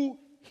who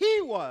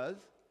he was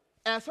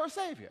as her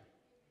Savior.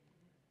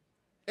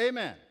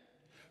 Amen.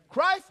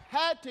 Christ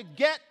had to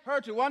get her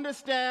to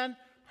understand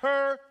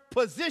her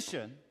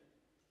position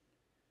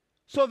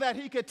so that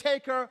he could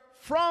take her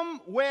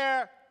from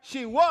where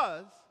she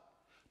was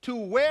to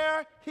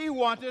where he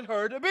wanted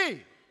her to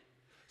be.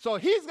 So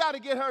he's got to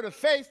get her to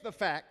face the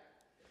fact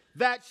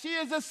that she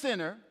is a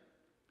sinner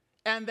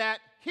and that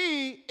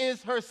he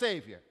is her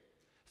Savior.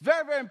 It's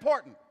very, very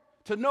important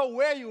to know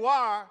where you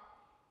are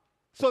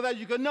so that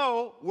you can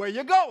know where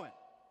you're going.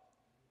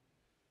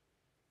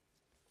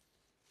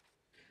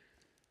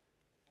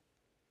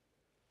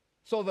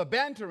 So the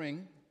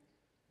bantering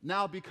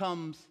now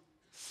becomes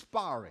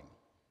sparring.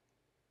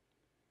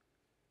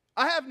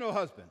 I have no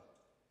husband.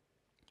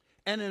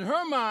 And in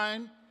her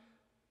mind,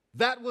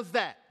 that was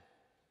that.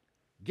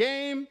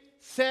 Game,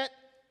 set,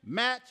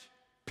 match,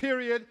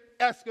 period,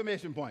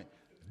 exclamation point.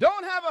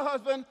 Don't have a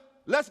husband,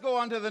 let's go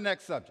on to the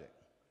next subject.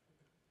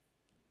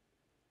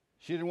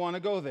 She didn't want to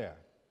go there.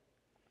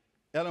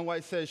 Ellen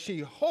White says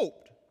she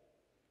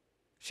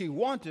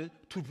wanted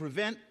to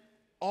prevent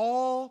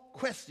all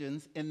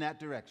questions in that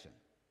direction.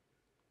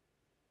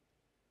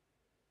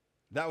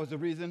 That was the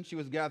reason she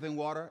was gathering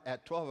water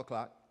at 12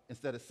 o'clock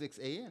instead of 6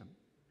 a.m.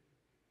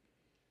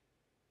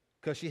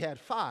 Because she had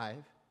 5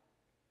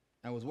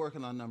 and was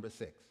working on number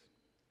 6.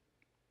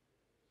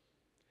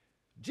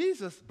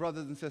 Jesus,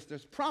 brothers and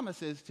sisters,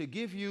 promises to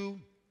give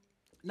you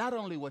not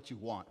only what you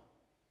want,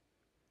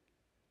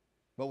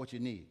 but what you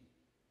need.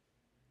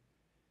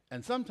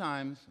 And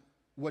sometimes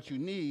what you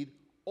need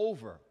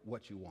over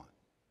what you want.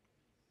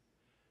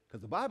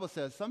 Because the Bible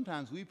says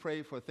sometimes we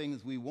pray for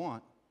things we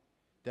want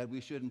that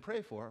we shouldn't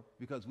pray for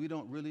because we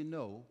don't really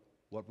know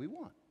what we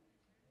want.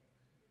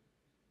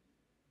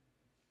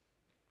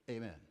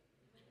 Amen.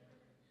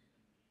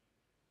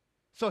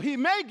 So he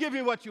may give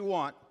you what you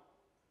want,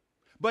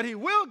 but he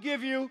will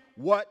give you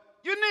what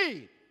you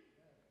need.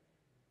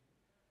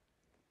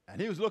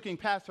 And he was looking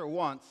past her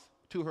wants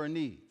to her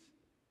needs.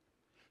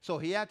 So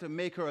he had to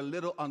make her a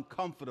little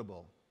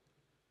uncomfortable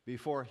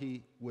before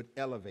he would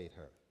elevate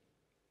her.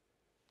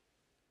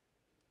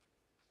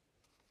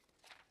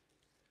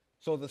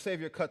 So the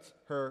Savior cuts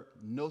her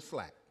no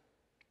slack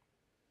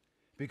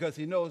because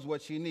he knows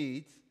what she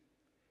needs,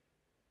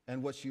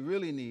 and what she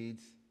really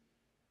needs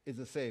is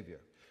a Savior.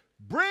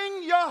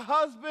 Bring your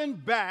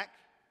husband back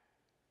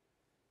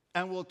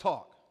and we'll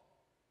talk.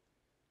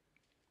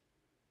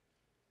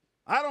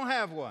 I don't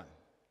have one.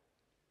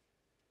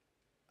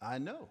 I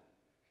know.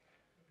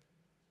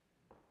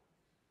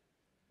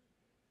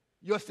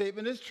 Your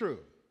statement is true.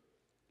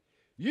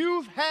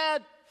 You've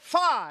had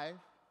 5.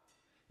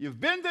 You've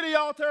been to the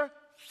altar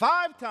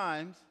 5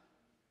 times,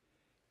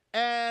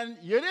 and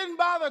you didn't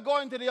bother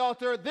going to the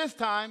altar this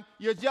time.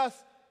 You're just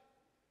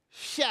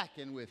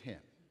shacking with him.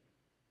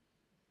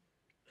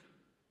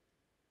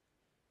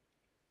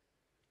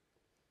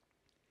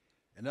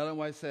 And Ellen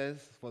White says,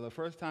 for the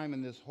first time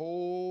in this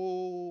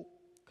whole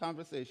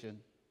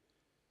conversation,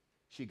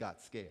 she got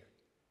scared.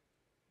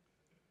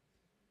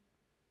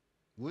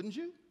 Wouldn't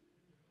you?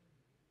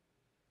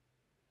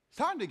 It's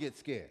time to get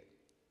scared.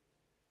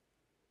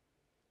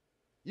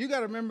 You got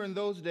to remember in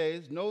those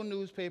days, no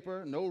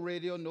newspaper, no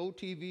radio, no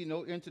TV,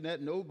 no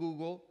internet, no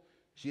Google.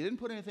 She didn't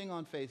put anything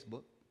on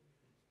Facebook.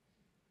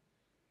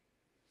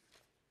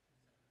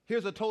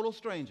 Here's a total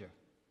stranger.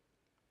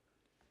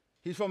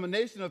 He's from a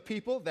nation of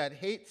people that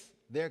hates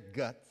their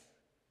guts.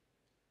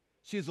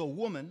 She's a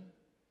woman,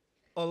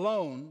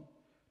 alone,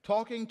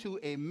 talking to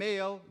a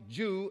male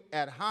Jew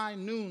at high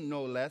noon,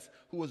 no less,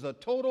 who was a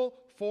total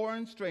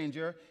foreign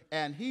stranger,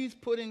 and he's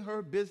putting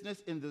her business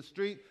in the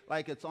street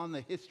like it's on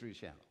the History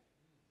Channel.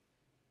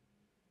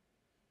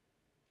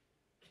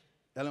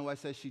 Ellen White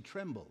says she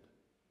trembled.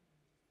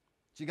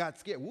 She got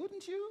scared.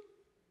 Wouldn't you?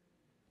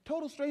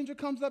 Total stranger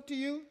comes up to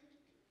you,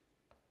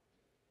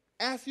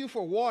 asks you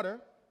for water,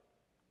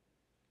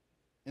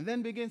 and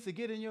then begins to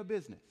get in your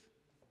business.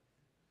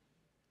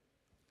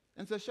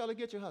 And says, Shelley,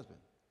 get your husband.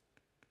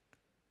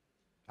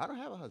 I don't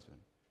have a husband.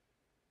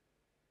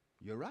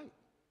 You're right.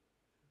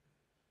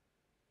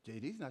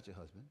 JD's not your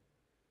husband.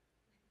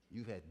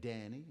 You've had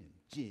Danny and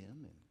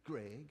Jim and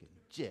Greg and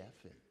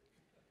Jeff. And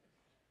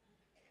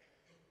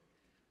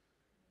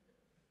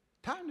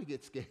time to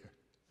get scared.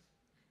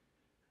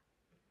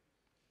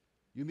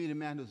 You meet a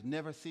man who's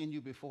never seen you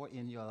before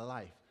in your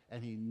life,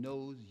 and he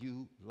knows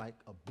you like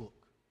a book.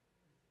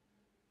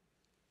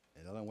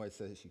 And Ellen White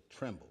says she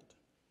trembled.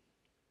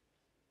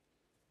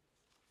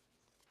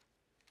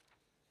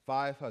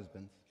 5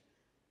 husbands.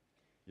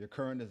 Your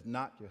current is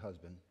not your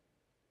husband.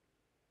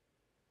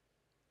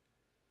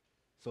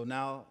 So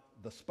now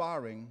the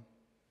sparring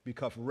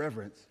becomes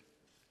reverence,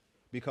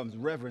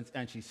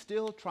 and she's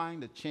still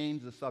trying to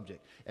change the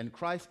subject. And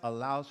Christ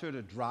allows her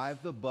to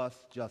drive the bus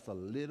just a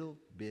little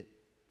bit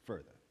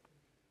further.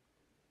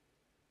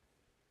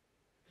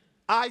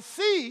 I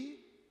see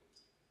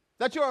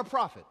that you're a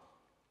prophet.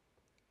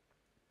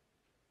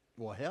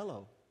 Well,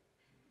 hello.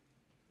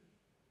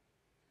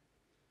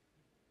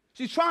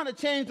 She's trying to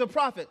change the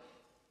prophet.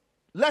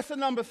 Lesson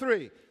number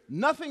 3,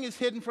 nothing is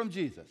hidden from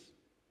Jesus.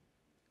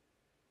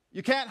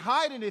 You can't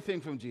hide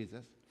anything from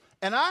Jesus.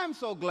 And I'm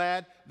so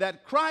glad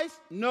that Christ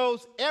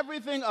knows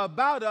everything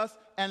about us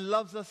and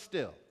loves us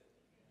still.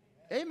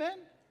 Amen.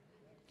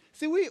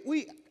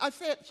 See, I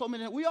said so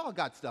many, we all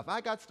got stuff. I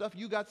got stuff,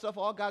 you got stuff,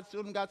 all God's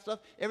children got stuff,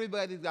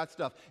 everybody's got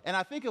stuff. And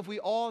I think if we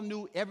all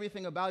knew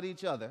everything about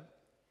each other,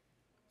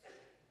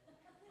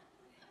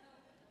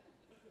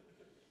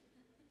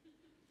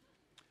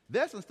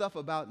 there's some stuff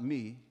about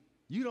me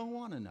you don't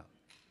want to know.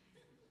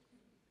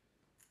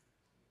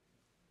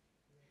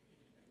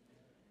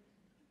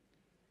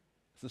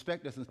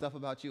 Suspect there's some stuff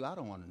about you I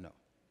don't want to know.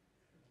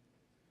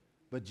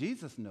 But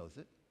Jesus knows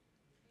it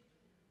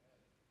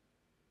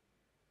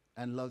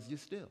and loves you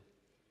still.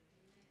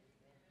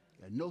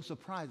 There are no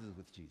surprises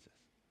with Jesus.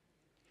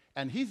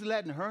 And he's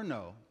letting her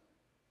know,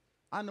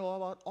 I know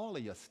about all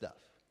of your stuff.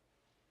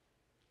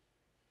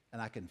 And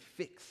I can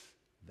fix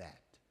that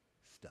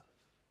stuff.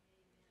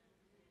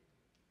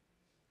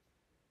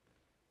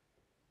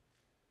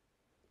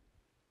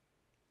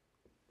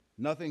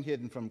 Nothing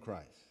hidden from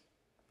Christ.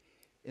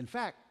 In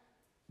fact,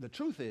 the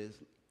truth is,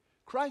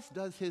 Christ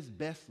does his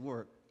best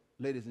work,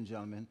 ladies and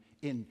gentlemen,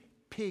 in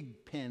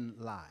pig pen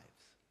lives.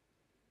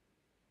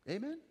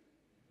 Amen?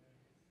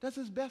 Does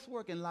his best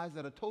work in lives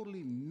that are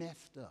totally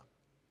messed up.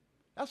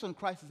 That's when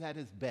Christ has had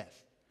his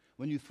best.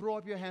 When you throw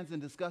up your hands in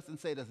disgust and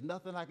say, there's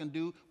nothing I can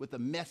do with the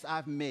mess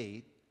I've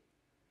made,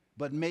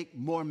 but make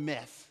more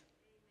mess.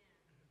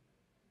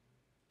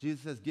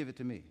 Jesus says, give it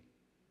to me.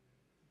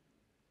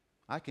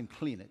 I can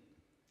clean it.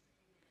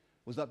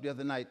 Was up the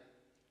other night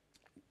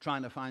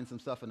trying to find some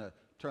stuff and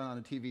turn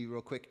on the TV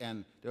real quick,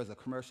 and there was a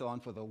commercial on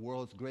for the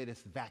world's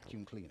greatest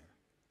vacuum cleaner.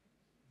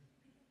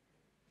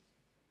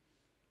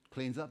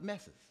 Cleans up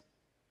messes.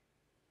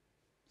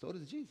 So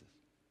does Jesus.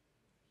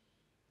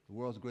 The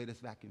world's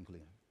greatest vacuum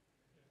cleaner.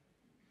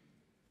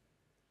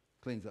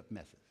 Cleans up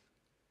messes.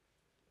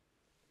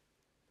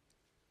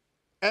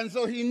 And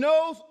so he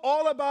knows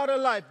all about her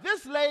life.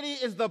 This lady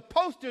is the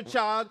poster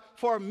child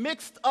for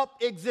mixed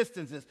up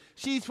existences.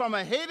 She's from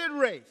a hated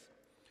race.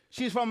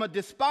 She's from a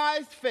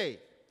despised faith,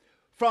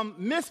 from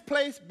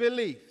misplaced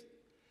beliefs,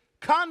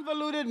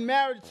 convoluted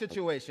marriage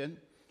situation,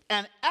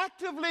 and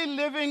actively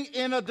living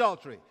in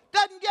adultery.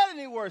 Doesn't get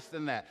any worse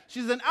than that.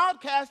 She's an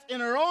outcast in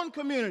her own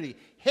community,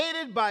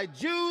 hated by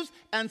Jews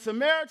and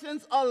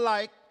Samaritans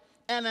alike,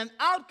 and an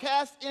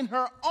outcast in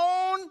her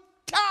own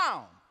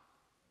town.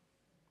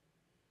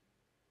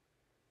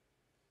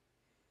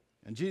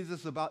 And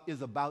Jesus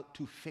is about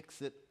to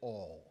fix it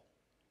all.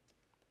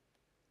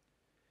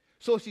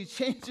 So she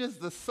changes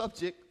the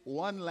subject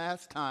one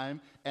last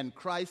time, and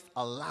Christ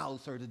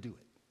allows her to do it.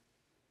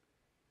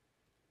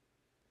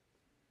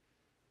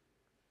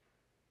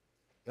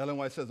 Ellen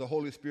White says the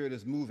Holy Spirit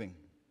is moving.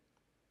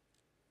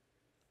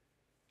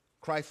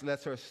 Christ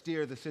lets her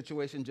steer the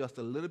situation just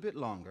a little bit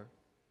longer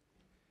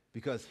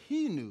because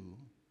he knew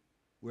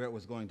where it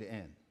was going to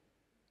end.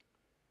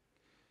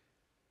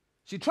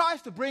 She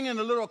tries to bring in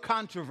a little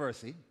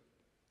controversy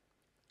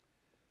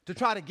to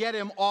try to get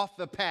him off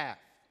the path.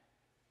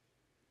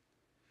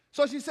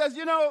 So she says,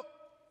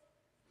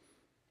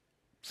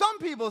 some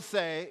people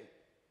say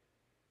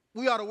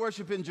we ought to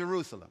worship in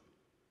Jerusalem.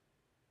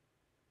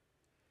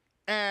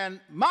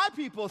 And my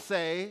people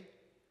say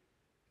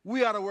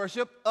we ought to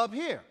worship up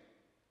here.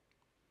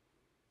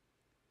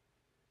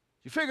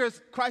 She figures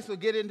Christ will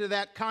get into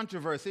that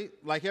controversy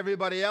like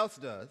everybody else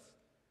does.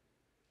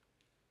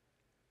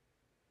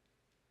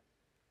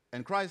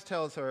 And Christ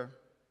tells her,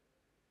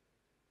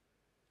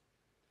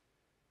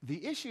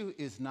 the issue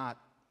is not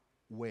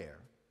where.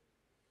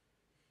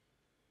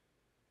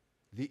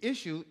 The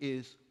issue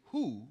is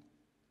who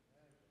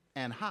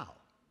and how.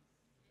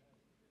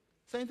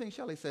 Same thing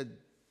Shelley said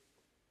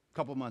a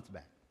couple months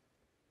back.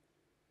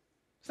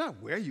 It's not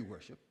where you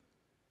worship.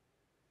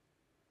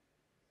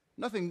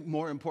 Nothing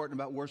more important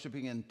about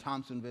worshiping in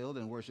Thompsonville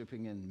than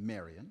worshiping in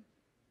Marion.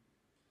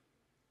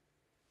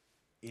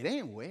 It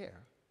ain't where.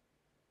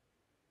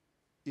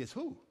 It's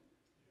who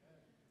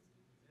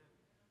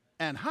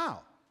and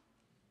how.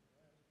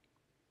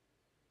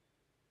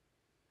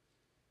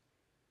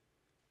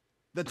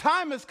 The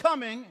time is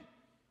coming,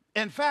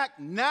 in fact,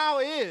 now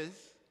is,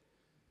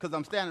 because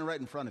I'm standing right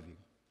in front of you,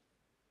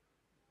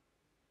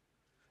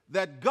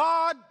 that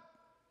God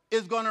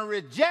is going to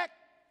reject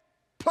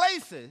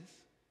places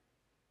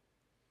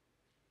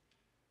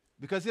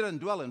because he doesn't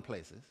dwell in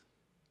places.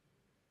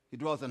 He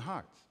dwells in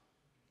hearts.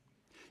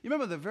 You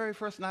remember the very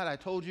first night I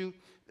told you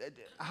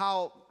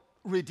how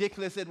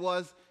ridiculous it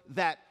was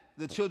that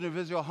the children of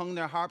Israel hung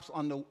their harps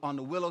on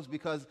the willows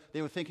because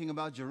they were thinking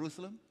about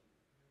Jerusalem?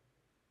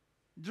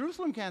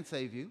 Jerusalem can't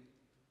save you.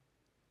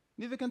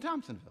 Neither can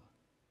Thompsonville.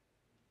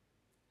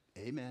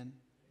 Amen.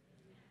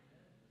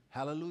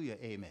 Hallelujah,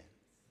 amen.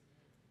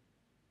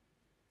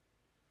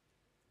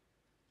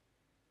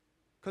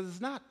 Because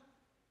it's not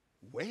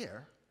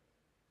where,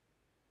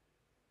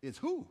 it's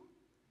who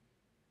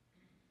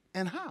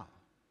and how.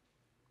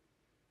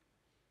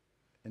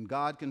 And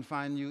God can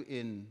find you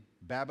in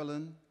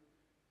Babylon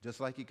just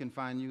like he can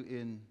find you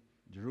in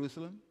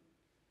Jerusalem.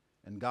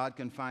 And God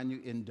can find you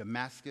in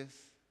Damascus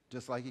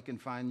just like he can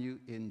find you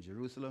in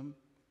Jerusalem.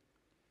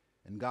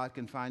 And God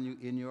can find you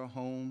in your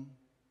home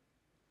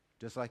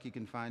just like he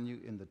can find you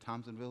in the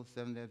Thompsonville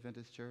Seventh-day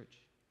Adventist Church.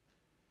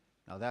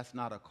 Now, that's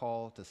not a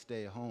call to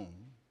stay home.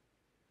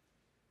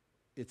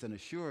 It's an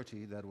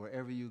assurity that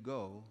wherever you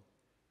go,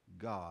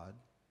 God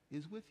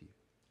is with you.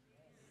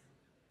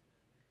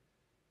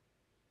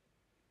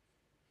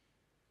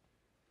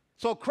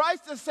 So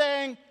Christ is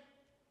saying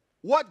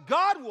what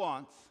God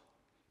wants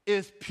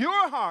is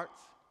pure hearts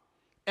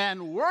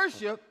and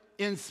worship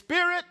in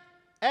spirit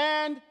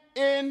and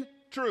in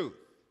truth.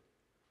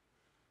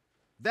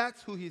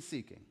 That's who he's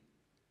seeking.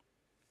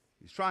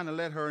 He's trying to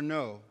let her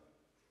know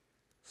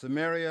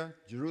Samaria,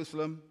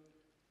 Jerusalem,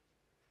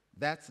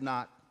 that's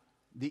not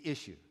the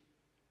issue.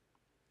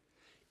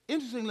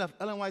 Interestingly enough,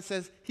 Ellen White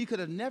says he could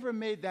have never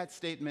made that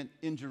statement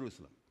in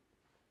Jerusalem.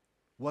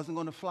 Wasn't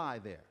going to fly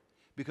there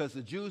because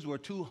the Jews were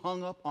too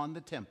hung up on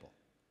the temple.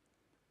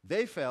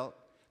 They felt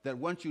that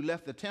once you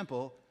left the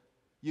temple,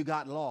 you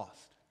got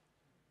lost.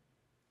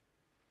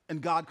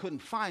 And God couldn't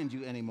find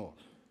you anymore.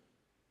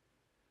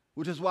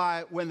 Which is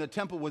why when the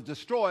temple was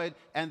destroyed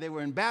and they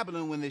were in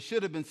Babylon, when they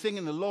should have been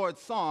singing the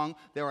Lord's song,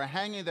 they were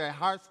hanging their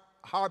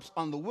harps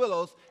on the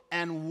willows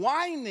and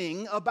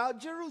whining about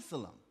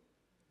Jerusalem.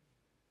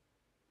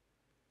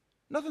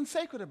 Nothing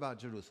sacred about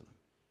Jerusalem.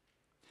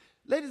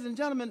 Ladies and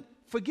gentlemen,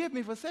 forgive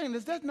me for saying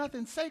this, there's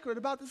nothing sacred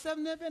about the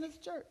Seventh-day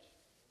Adventist Church.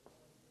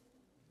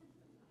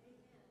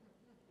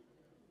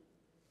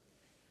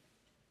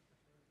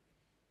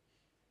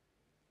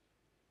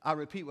 I'll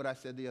repeat what I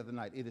said the other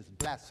night. It is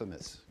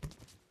blasphemous,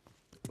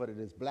 but it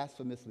is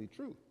blasphemously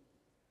true.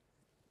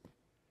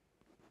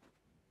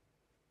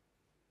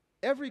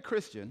 Every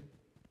Christian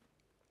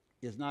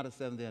is not a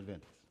Seventh-day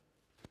Adventist.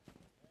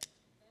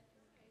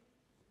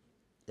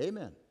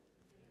 Amen.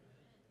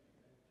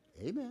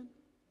 Amen.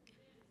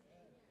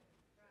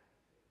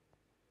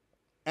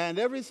 And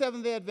every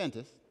Seventh-day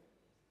Adventist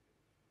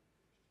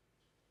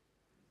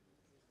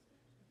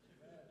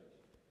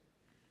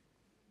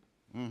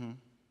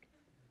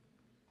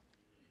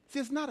See,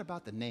 it's not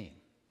about the name.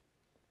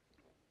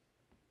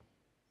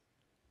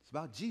 It's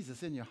about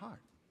Jesus in your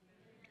heart.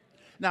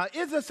 Now,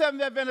 is the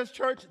Seventh-day Adventist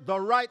Church the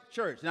right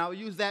church? Now, we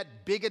use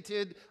that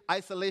bigoted,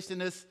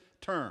 isolationist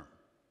term.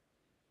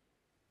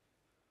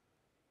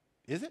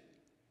 Is it?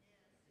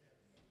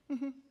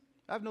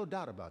 I have no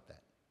doubt about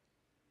that.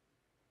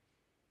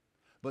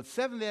 But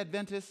Seventh-day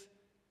Adventist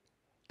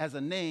as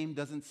a name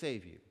doesn't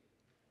save you.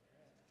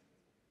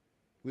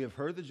 We have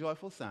heard the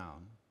joyful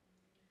sound.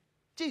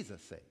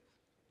 Jesus saves.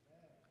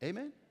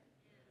 Amen?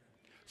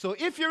 So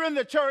if you're in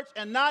the church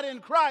and not in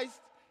Christ,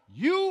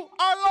 you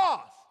are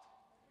lost.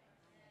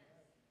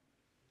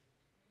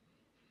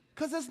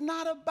 Because it's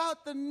not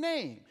about the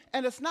name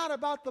and it's not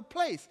about the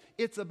place.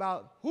 It's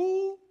about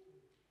who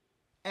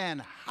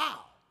and how.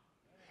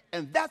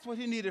 And that's what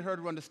he needed her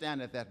to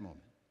understand at that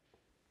moment.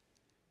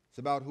 It's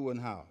about who and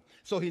how.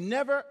 So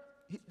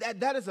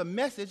that is a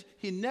message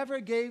he never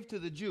gave to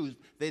the Jews.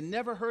 They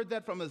never heard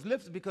that from his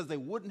lips because they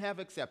wouldn't have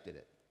accepted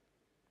it.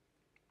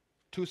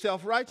 Too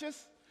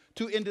self-righteous,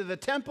 too into the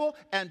temple,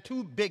 and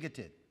too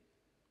bigoted.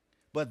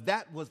 But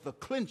that was the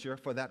clincher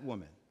for that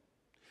woman.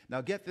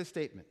 Now get this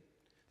statement.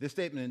 This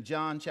statement in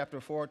John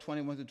chapter 4,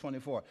 21 to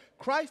 24.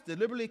 Christ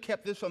deliberately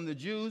kept this from the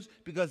Jews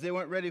because they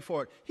weren't ready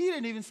for it. He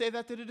didn't even say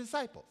that to the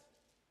disciples.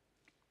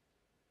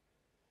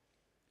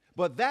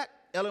 But that,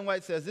 Ellen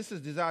White says, this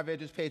is Desire of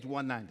Ages, page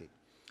 190.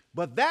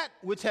 But that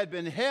which had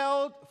been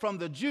held from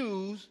the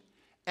Jews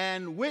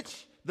and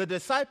which the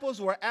disciples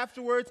were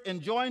afterwards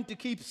enjoined to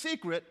keep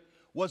secret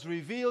was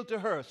revealed to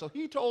her. So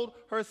he told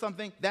her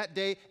something that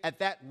day at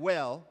that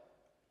well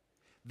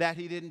that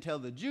he didn't tell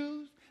the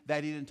Jews,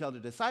 that he didn't tell the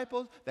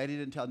disciples, that he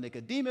didn't tell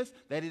Nicodemus,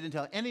 that he didn't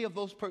tell any of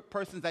those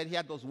persons that he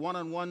had those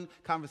one-on-one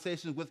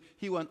conversations with.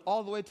 He went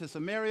all the way to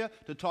Samaria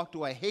to talk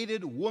to a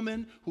hated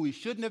woman who he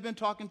shouldn't have been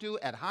talking to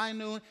at high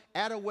noon,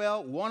 at a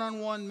well,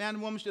 one-on-one, man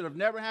and woman, should have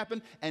never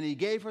happened, and he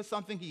gave her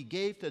something he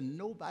gave to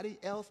nobody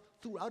else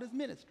throughout his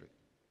ministry.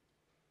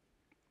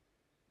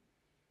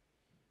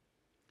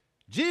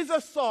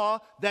 Jesus saw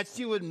that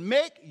she would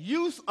make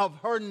use of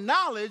her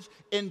knowledge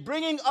in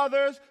bringing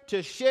others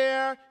to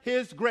share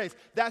his grace.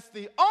 That's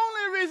the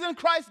only reason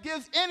Christ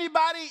gives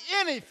anybody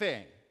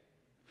anything,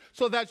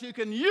 so that you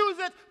can use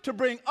it to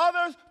bring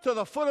others to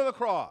the foot of the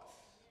cross.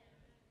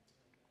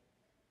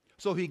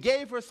 So he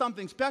gave her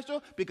something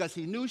special because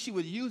he knew she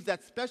would use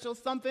that special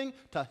something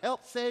to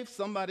help save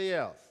somebody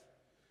else.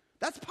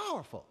 That's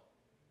powerful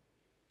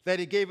that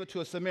he gave it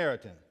to a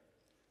Samaritan.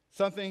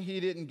 Something he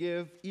didn't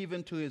give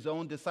even to his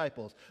own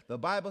disciples. The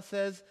Bible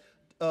says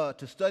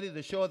to study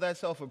to show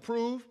thyself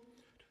approved,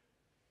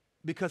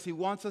 because he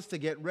wants us to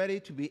get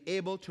ready to be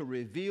able to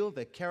reveal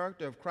the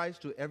character of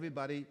Christ to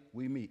everybody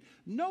we meet.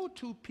 No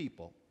two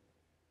people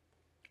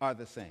are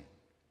the same.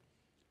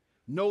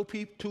 No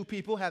two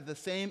people have the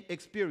same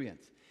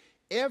experience.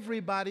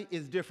 Everybody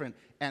is different.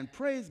 And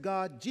praise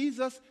God,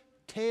 Jesus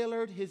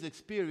tailored his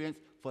experience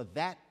for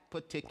that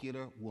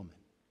particular woman.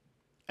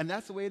 And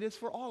that's the way it is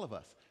for all of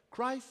us.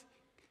 Christ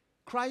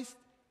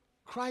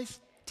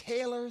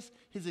tailors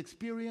his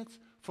experience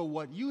for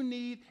what you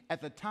need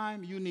at the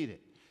time you need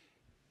it.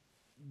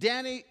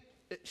 Danny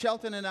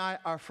Shelton and I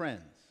are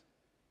friends.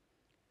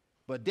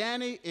 But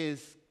Danny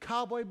is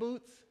cowboy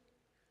boots,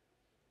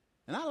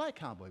 and I like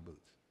cowboy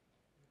boots.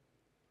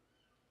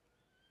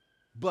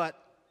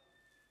 But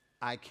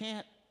I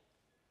can't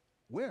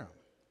wear them.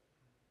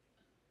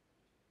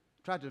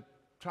 Tried to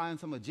try on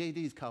some of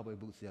JD's cowboy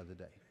boots the other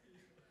day.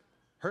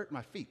 Hurt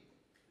my feet.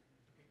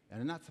 And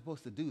they're not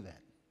supposed to do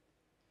that.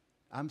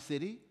 I'm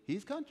city,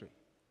 he's country.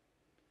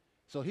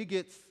 So he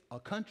gets a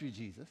country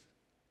Jesus.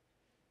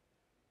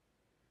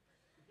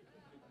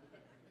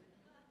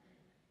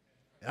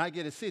 And I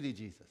get a city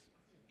Jesus.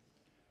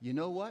 You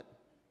know what?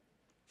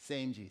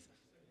 Same Jesus.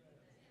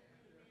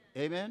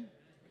 Amen?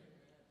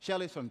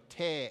 Shelley's from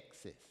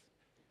Texas.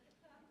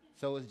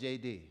 So is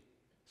JD.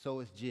 So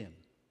is Jim.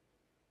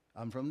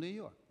 I'm from New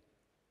York.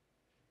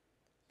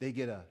 They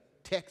get a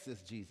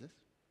Texas Jesus.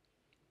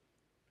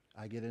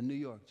 I get a New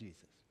York Jesus.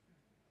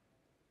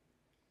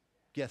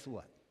 Guess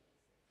what?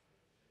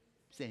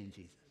 Same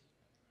Jesus.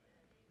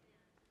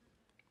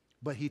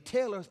 But he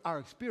tailors our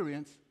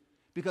experience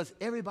because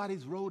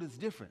everybody's road is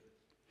different.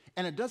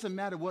 And it doesn't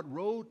matter what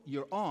road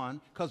you're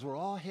on, because we're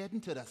all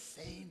heading to the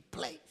same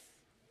place.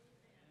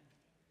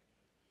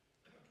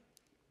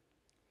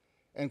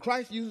 And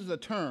Christ uses a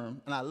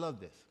term, and I love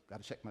this.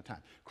 Got to check my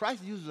time.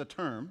 Christ uses a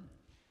term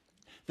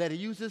that he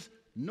uses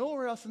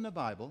nowhere else in the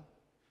Bible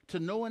to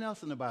no one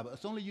else in the Bible.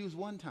 It's only used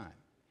one time.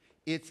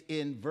 It's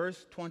in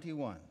verse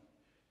 21.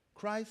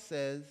 Christ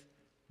says,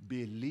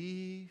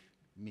 believe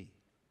me.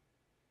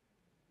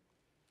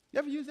 You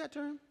ever use that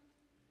term?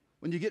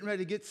 When you're getting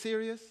ready to get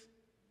serious?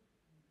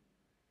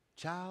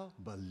 Child,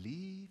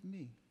 believe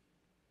me.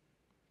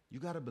 You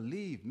got to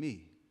believe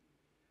me.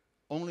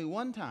 Only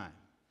one time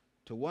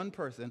to one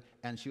person,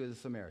 and she was a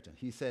Samaritan.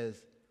 He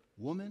says,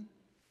 woman,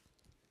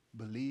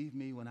 believe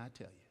me when I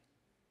tell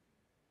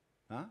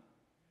you. Huh?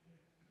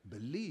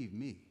 Believe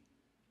me.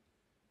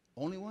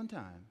 Only one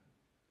time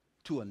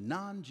to a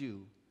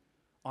non-Jew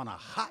on a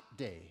hot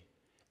day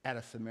at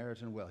a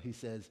Samaritan well. He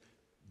says,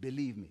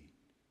 believe me.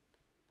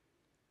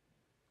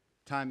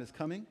 Time is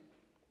coming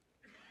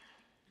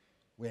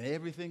when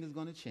everything is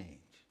going to change.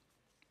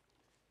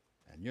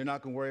 And you're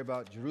not going to worry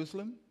about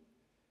Jerusalem.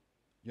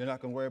 You're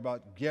not going to worry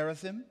about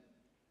Gerizim.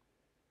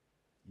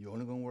 You're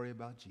only going to worry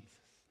about Jesus.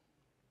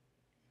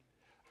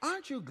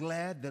 Aren't you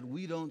glad that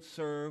we don't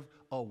serve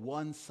a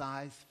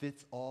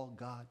one-size-fits-all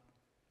God?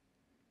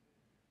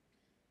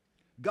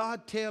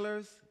 God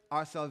tailors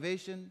our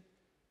salvation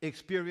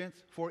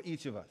experience for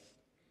each of us.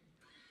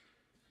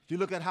 If you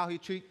look at how he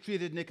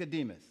treated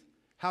Nicodemus,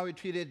 how he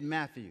treated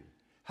Matthew,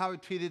 how he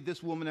treated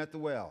this woman at the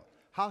well,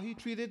 how he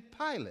treated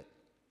Pilate,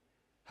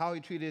 how he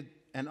treated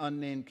an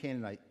unnamed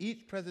Canaanite.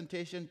 Each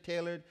presentation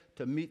tailored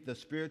to meet the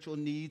spiritual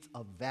needs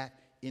of that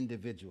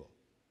individual.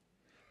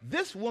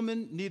 This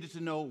woman needed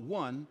to know,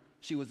 one,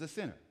 she was a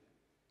sinner.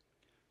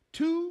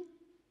 Two,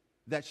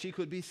 that she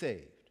could be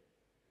saved.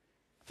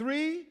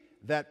 Three,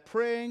 that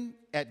praying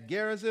at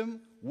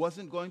Gerizim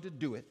wasn't going to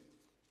do it.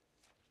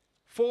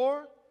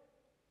 Four,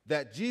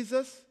 that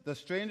Jesus, the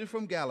stranger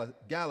from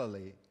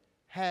Galilee,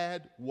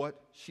 had what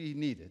she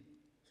needed.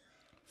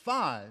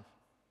 Five,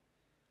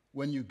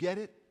 when you get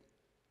it,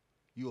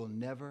 you'll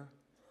never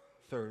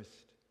thirst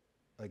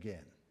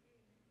again.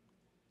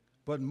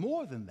 But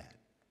more than that,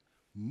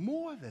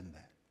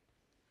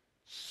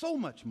 so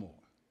much more,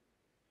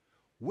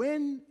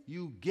 when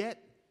you get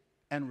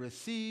and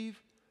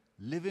receive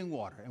living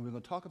water, and we're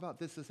going to talk about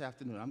this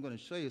afternoon. I'm going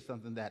to show you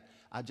something that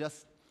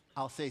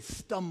I'll say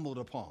stumbled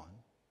upon,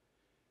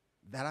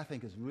 that I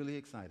think is really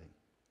exciting,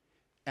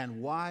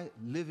 and why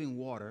living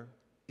water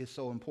is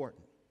so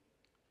important.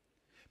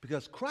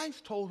 Because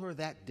Christ told her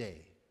that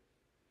day,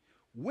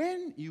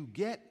 when you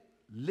get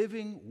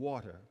living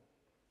water,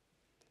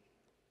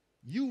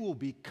 you will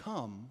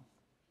become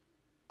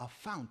a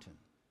fountain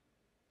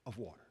of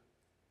water.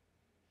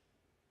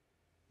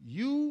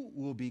 You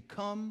will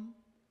become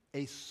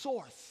a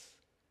source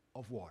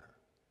of water.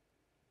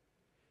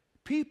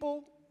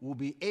 People will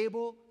be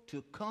able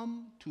to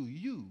come to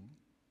you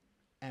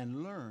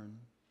and learn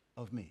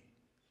of me.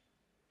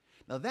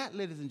 Now that,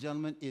 ladies and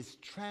gentlemen, is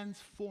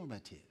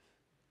transformative.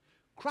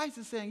 Christ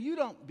is saying you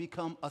don't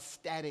become a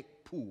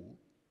static pool.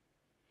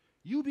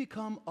 You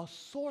become a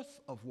source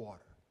of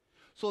water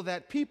so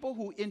that people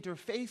who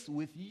interface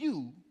with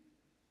you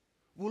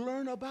will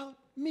learn about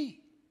me.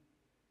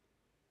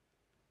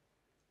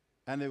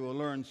 And they will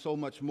learn so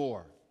much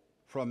more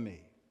from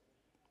me.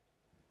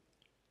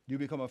 You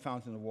become a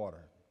fountain of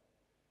water.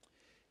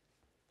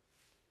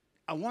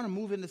 I want to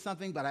move into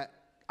something, but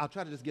I'll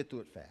try to just get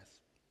through it fast.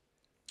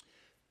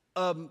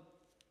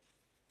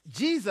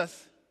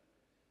 Jesus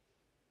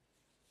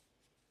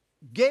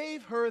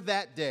gave her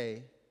that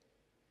day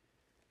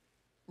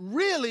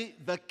really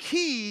the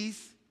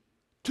keys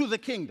to the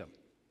kingdom.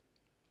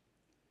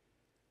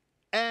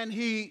 And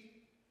he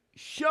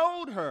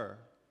showed her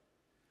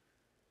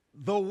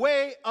the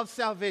way of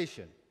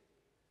salvation.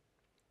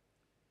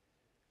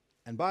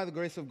 And by the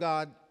grace of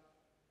God,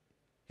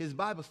 his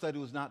Bible study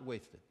was not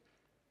wasted.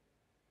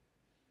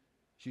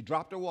 She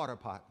dropped her water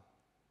pot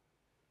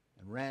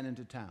and ran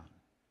into town.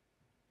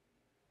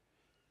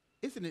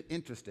 Isn't it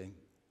interesting?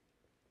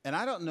 And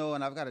I don't know,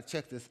 and I've got to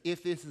check this,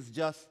 if this is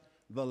just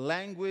the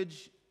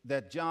language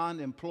that John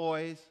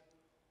employs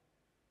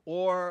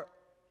or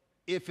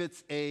if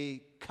it's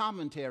a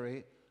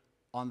commentary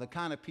on the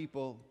kind of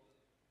people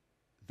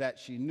that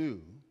she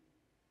knew.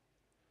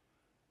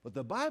 But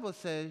the Bible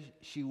says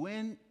she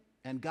went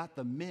and got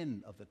the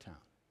men of the town.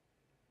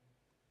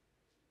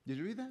 Did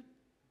you read that?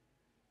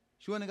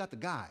 She went and got the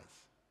guys.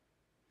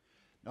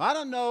 Now, I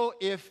don't know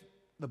if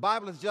the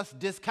Bible is just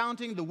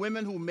discounting the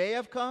women who may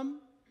have come,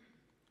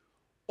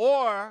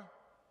 or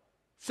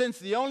since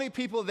the only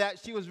people that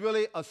she was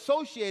really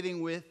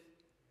associating with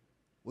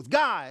was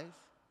guys,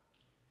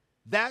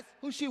 that's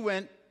who she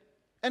went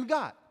and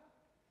got.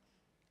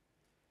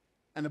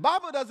 And the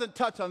Bible doesn't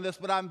touch on this,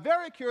 but I'm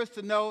very curious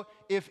to know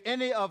if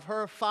any of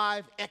her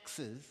 5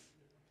 exes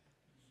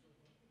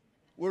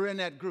were in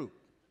that group.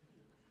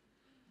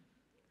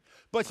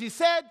 But she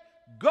said,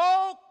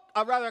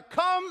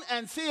 come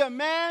and see a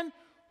man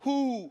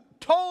who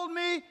told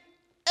me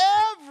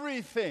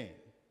everything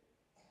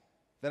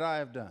that I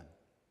have done.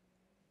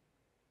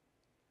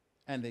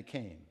 And they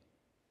came.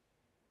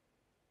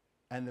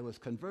 And there was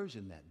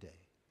conversion that day.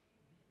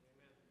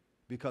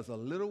 Because a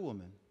little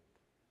woman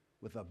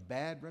with a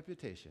bad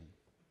reputation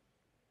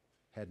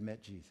had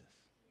met Jesus.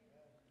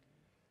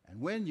 And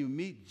when you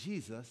meet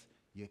Jesus,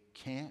 you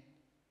can't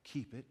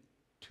keep it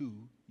to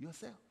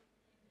yourself.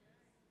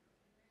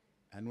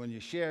 And when you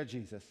share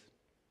Jesus,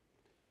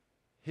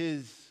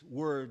 his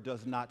word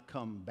does not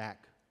come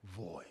back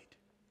void.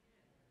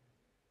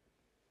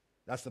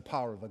 That's the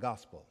power of the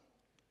gospel.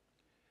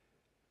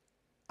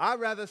 I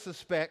rather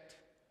suspect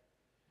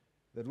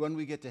that when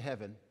we get to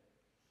heaven,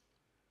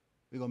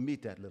 we're going to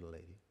meet that little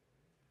lady.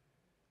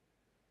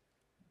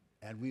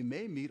 And we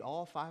may meet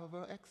all 5 of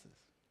her exes.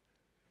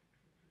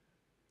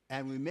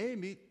 And we may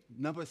meet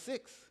number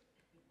 6,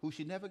 who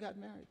she never got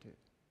married to.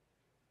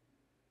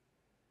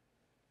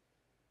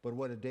 But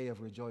what a day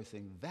of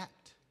rejoicing that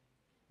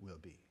will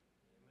be.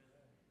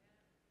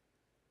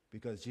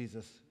 Because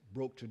Jesus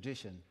broke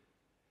tradition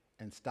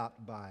and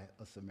stopped by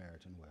a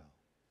Samaritan well.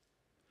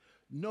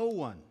 No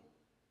one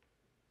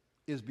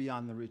is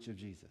beyond the reach of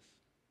Jesus.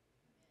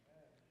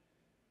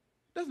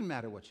 Doesn't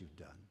matter what you've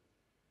done.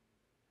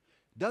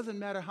 Doesn't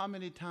matter how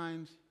many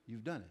times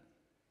you've done it.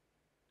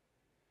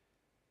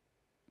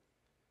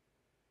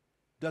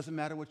 Doesn't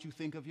matter what you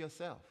think of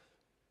yourself.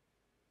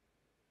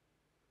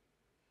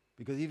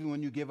 Because even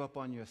when you give up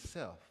on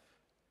yourself,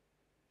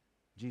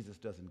 Jesus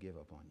doesn't give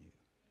up on you.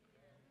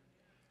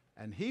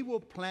 And he will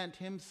plant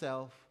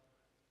himself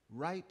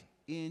right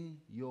in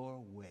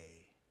your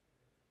way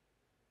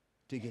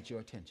to get your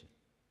attention.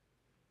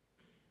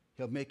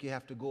 He'll make you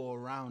have to go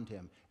around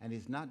him, and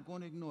he's not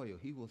going to ignore you.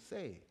 He will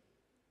say,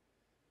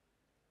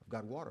 I've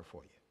got water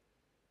for you.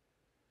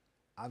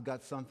 I've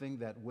got something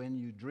that when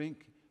you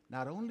drink,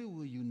 not only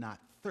will you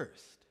not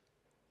thirst,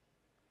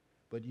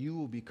 but you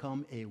will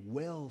become a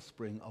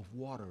wellspring of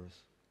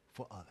waters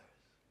for others.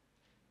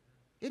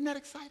 Isn't that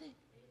exciting? Amen.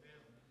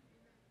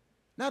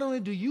 Not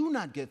only do you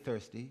not get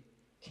thirsty,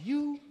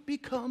 you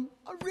become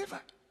a river.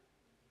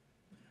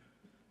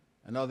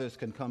 And others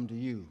can come to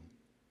you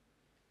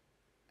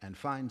and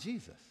find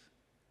Jesus,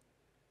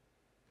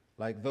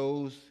 like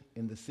those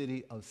in the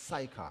city of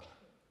Sychar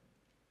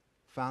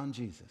found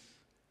Jesus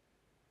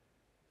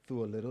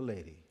through a little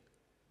lady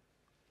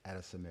at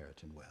a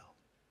Samaritan well.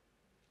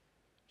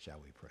 Shall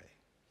we pray?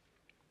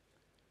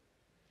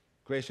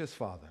 Gracious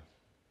Father,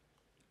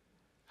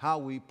 how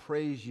we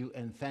praise you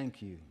and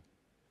thank you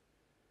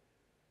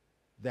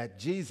that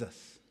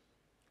Jesus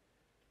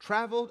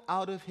traveled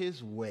out of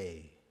his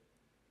way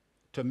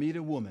to meet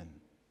a woman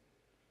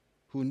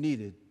who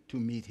needed to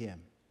meet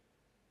him.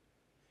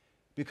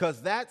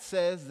 Because that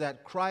says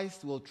that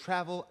Christ will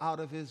travel out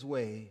of his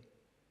way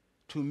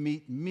to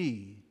meet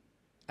me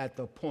at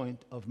the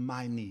point of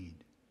my need.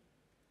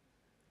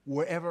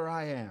 Wherever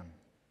I am,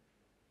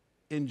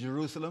 in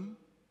Jerusalem,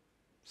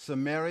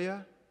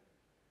 Samaria,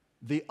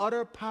 the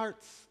other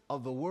parts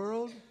of the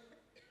world,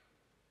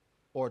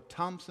 or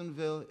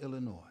Thompsonville,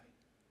 Illinois,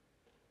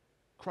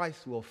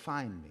 Christ will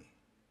find me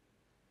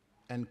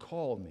and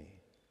call me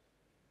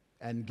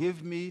and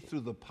give me,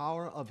 through the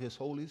power of his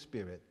Holy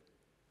Spirit,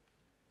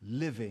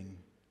 living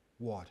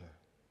water.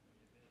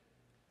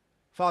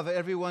 Father,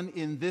 everyone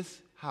in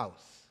this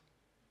house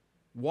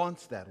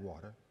wants that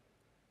water.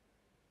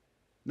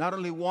 Not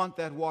only want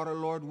that water,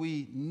 Lord,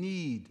 we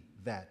need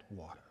that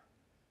water.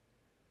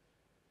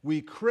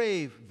 We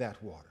crave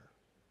that water.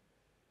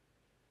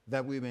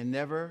 that we may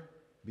never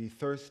be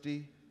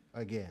thirsty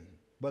again.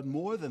 But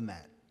more than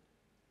that,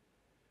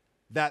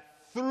 that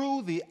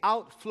through the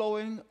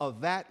outflowing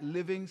of that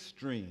living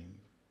stream,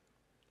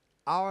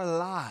 our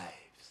lives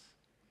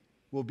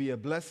will be a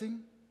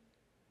blessing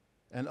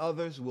and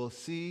others will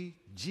see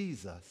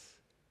Jesus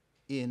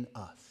in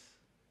us.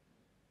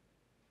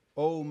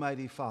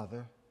 Almighty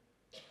Father,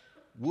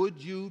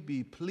 would you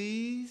be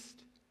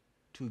pleased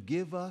to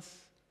give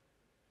us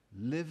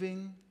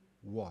living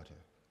water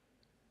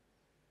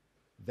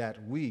that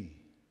we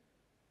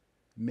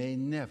may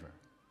never,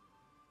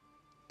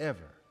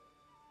 ever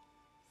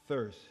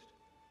thirst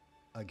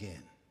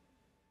again.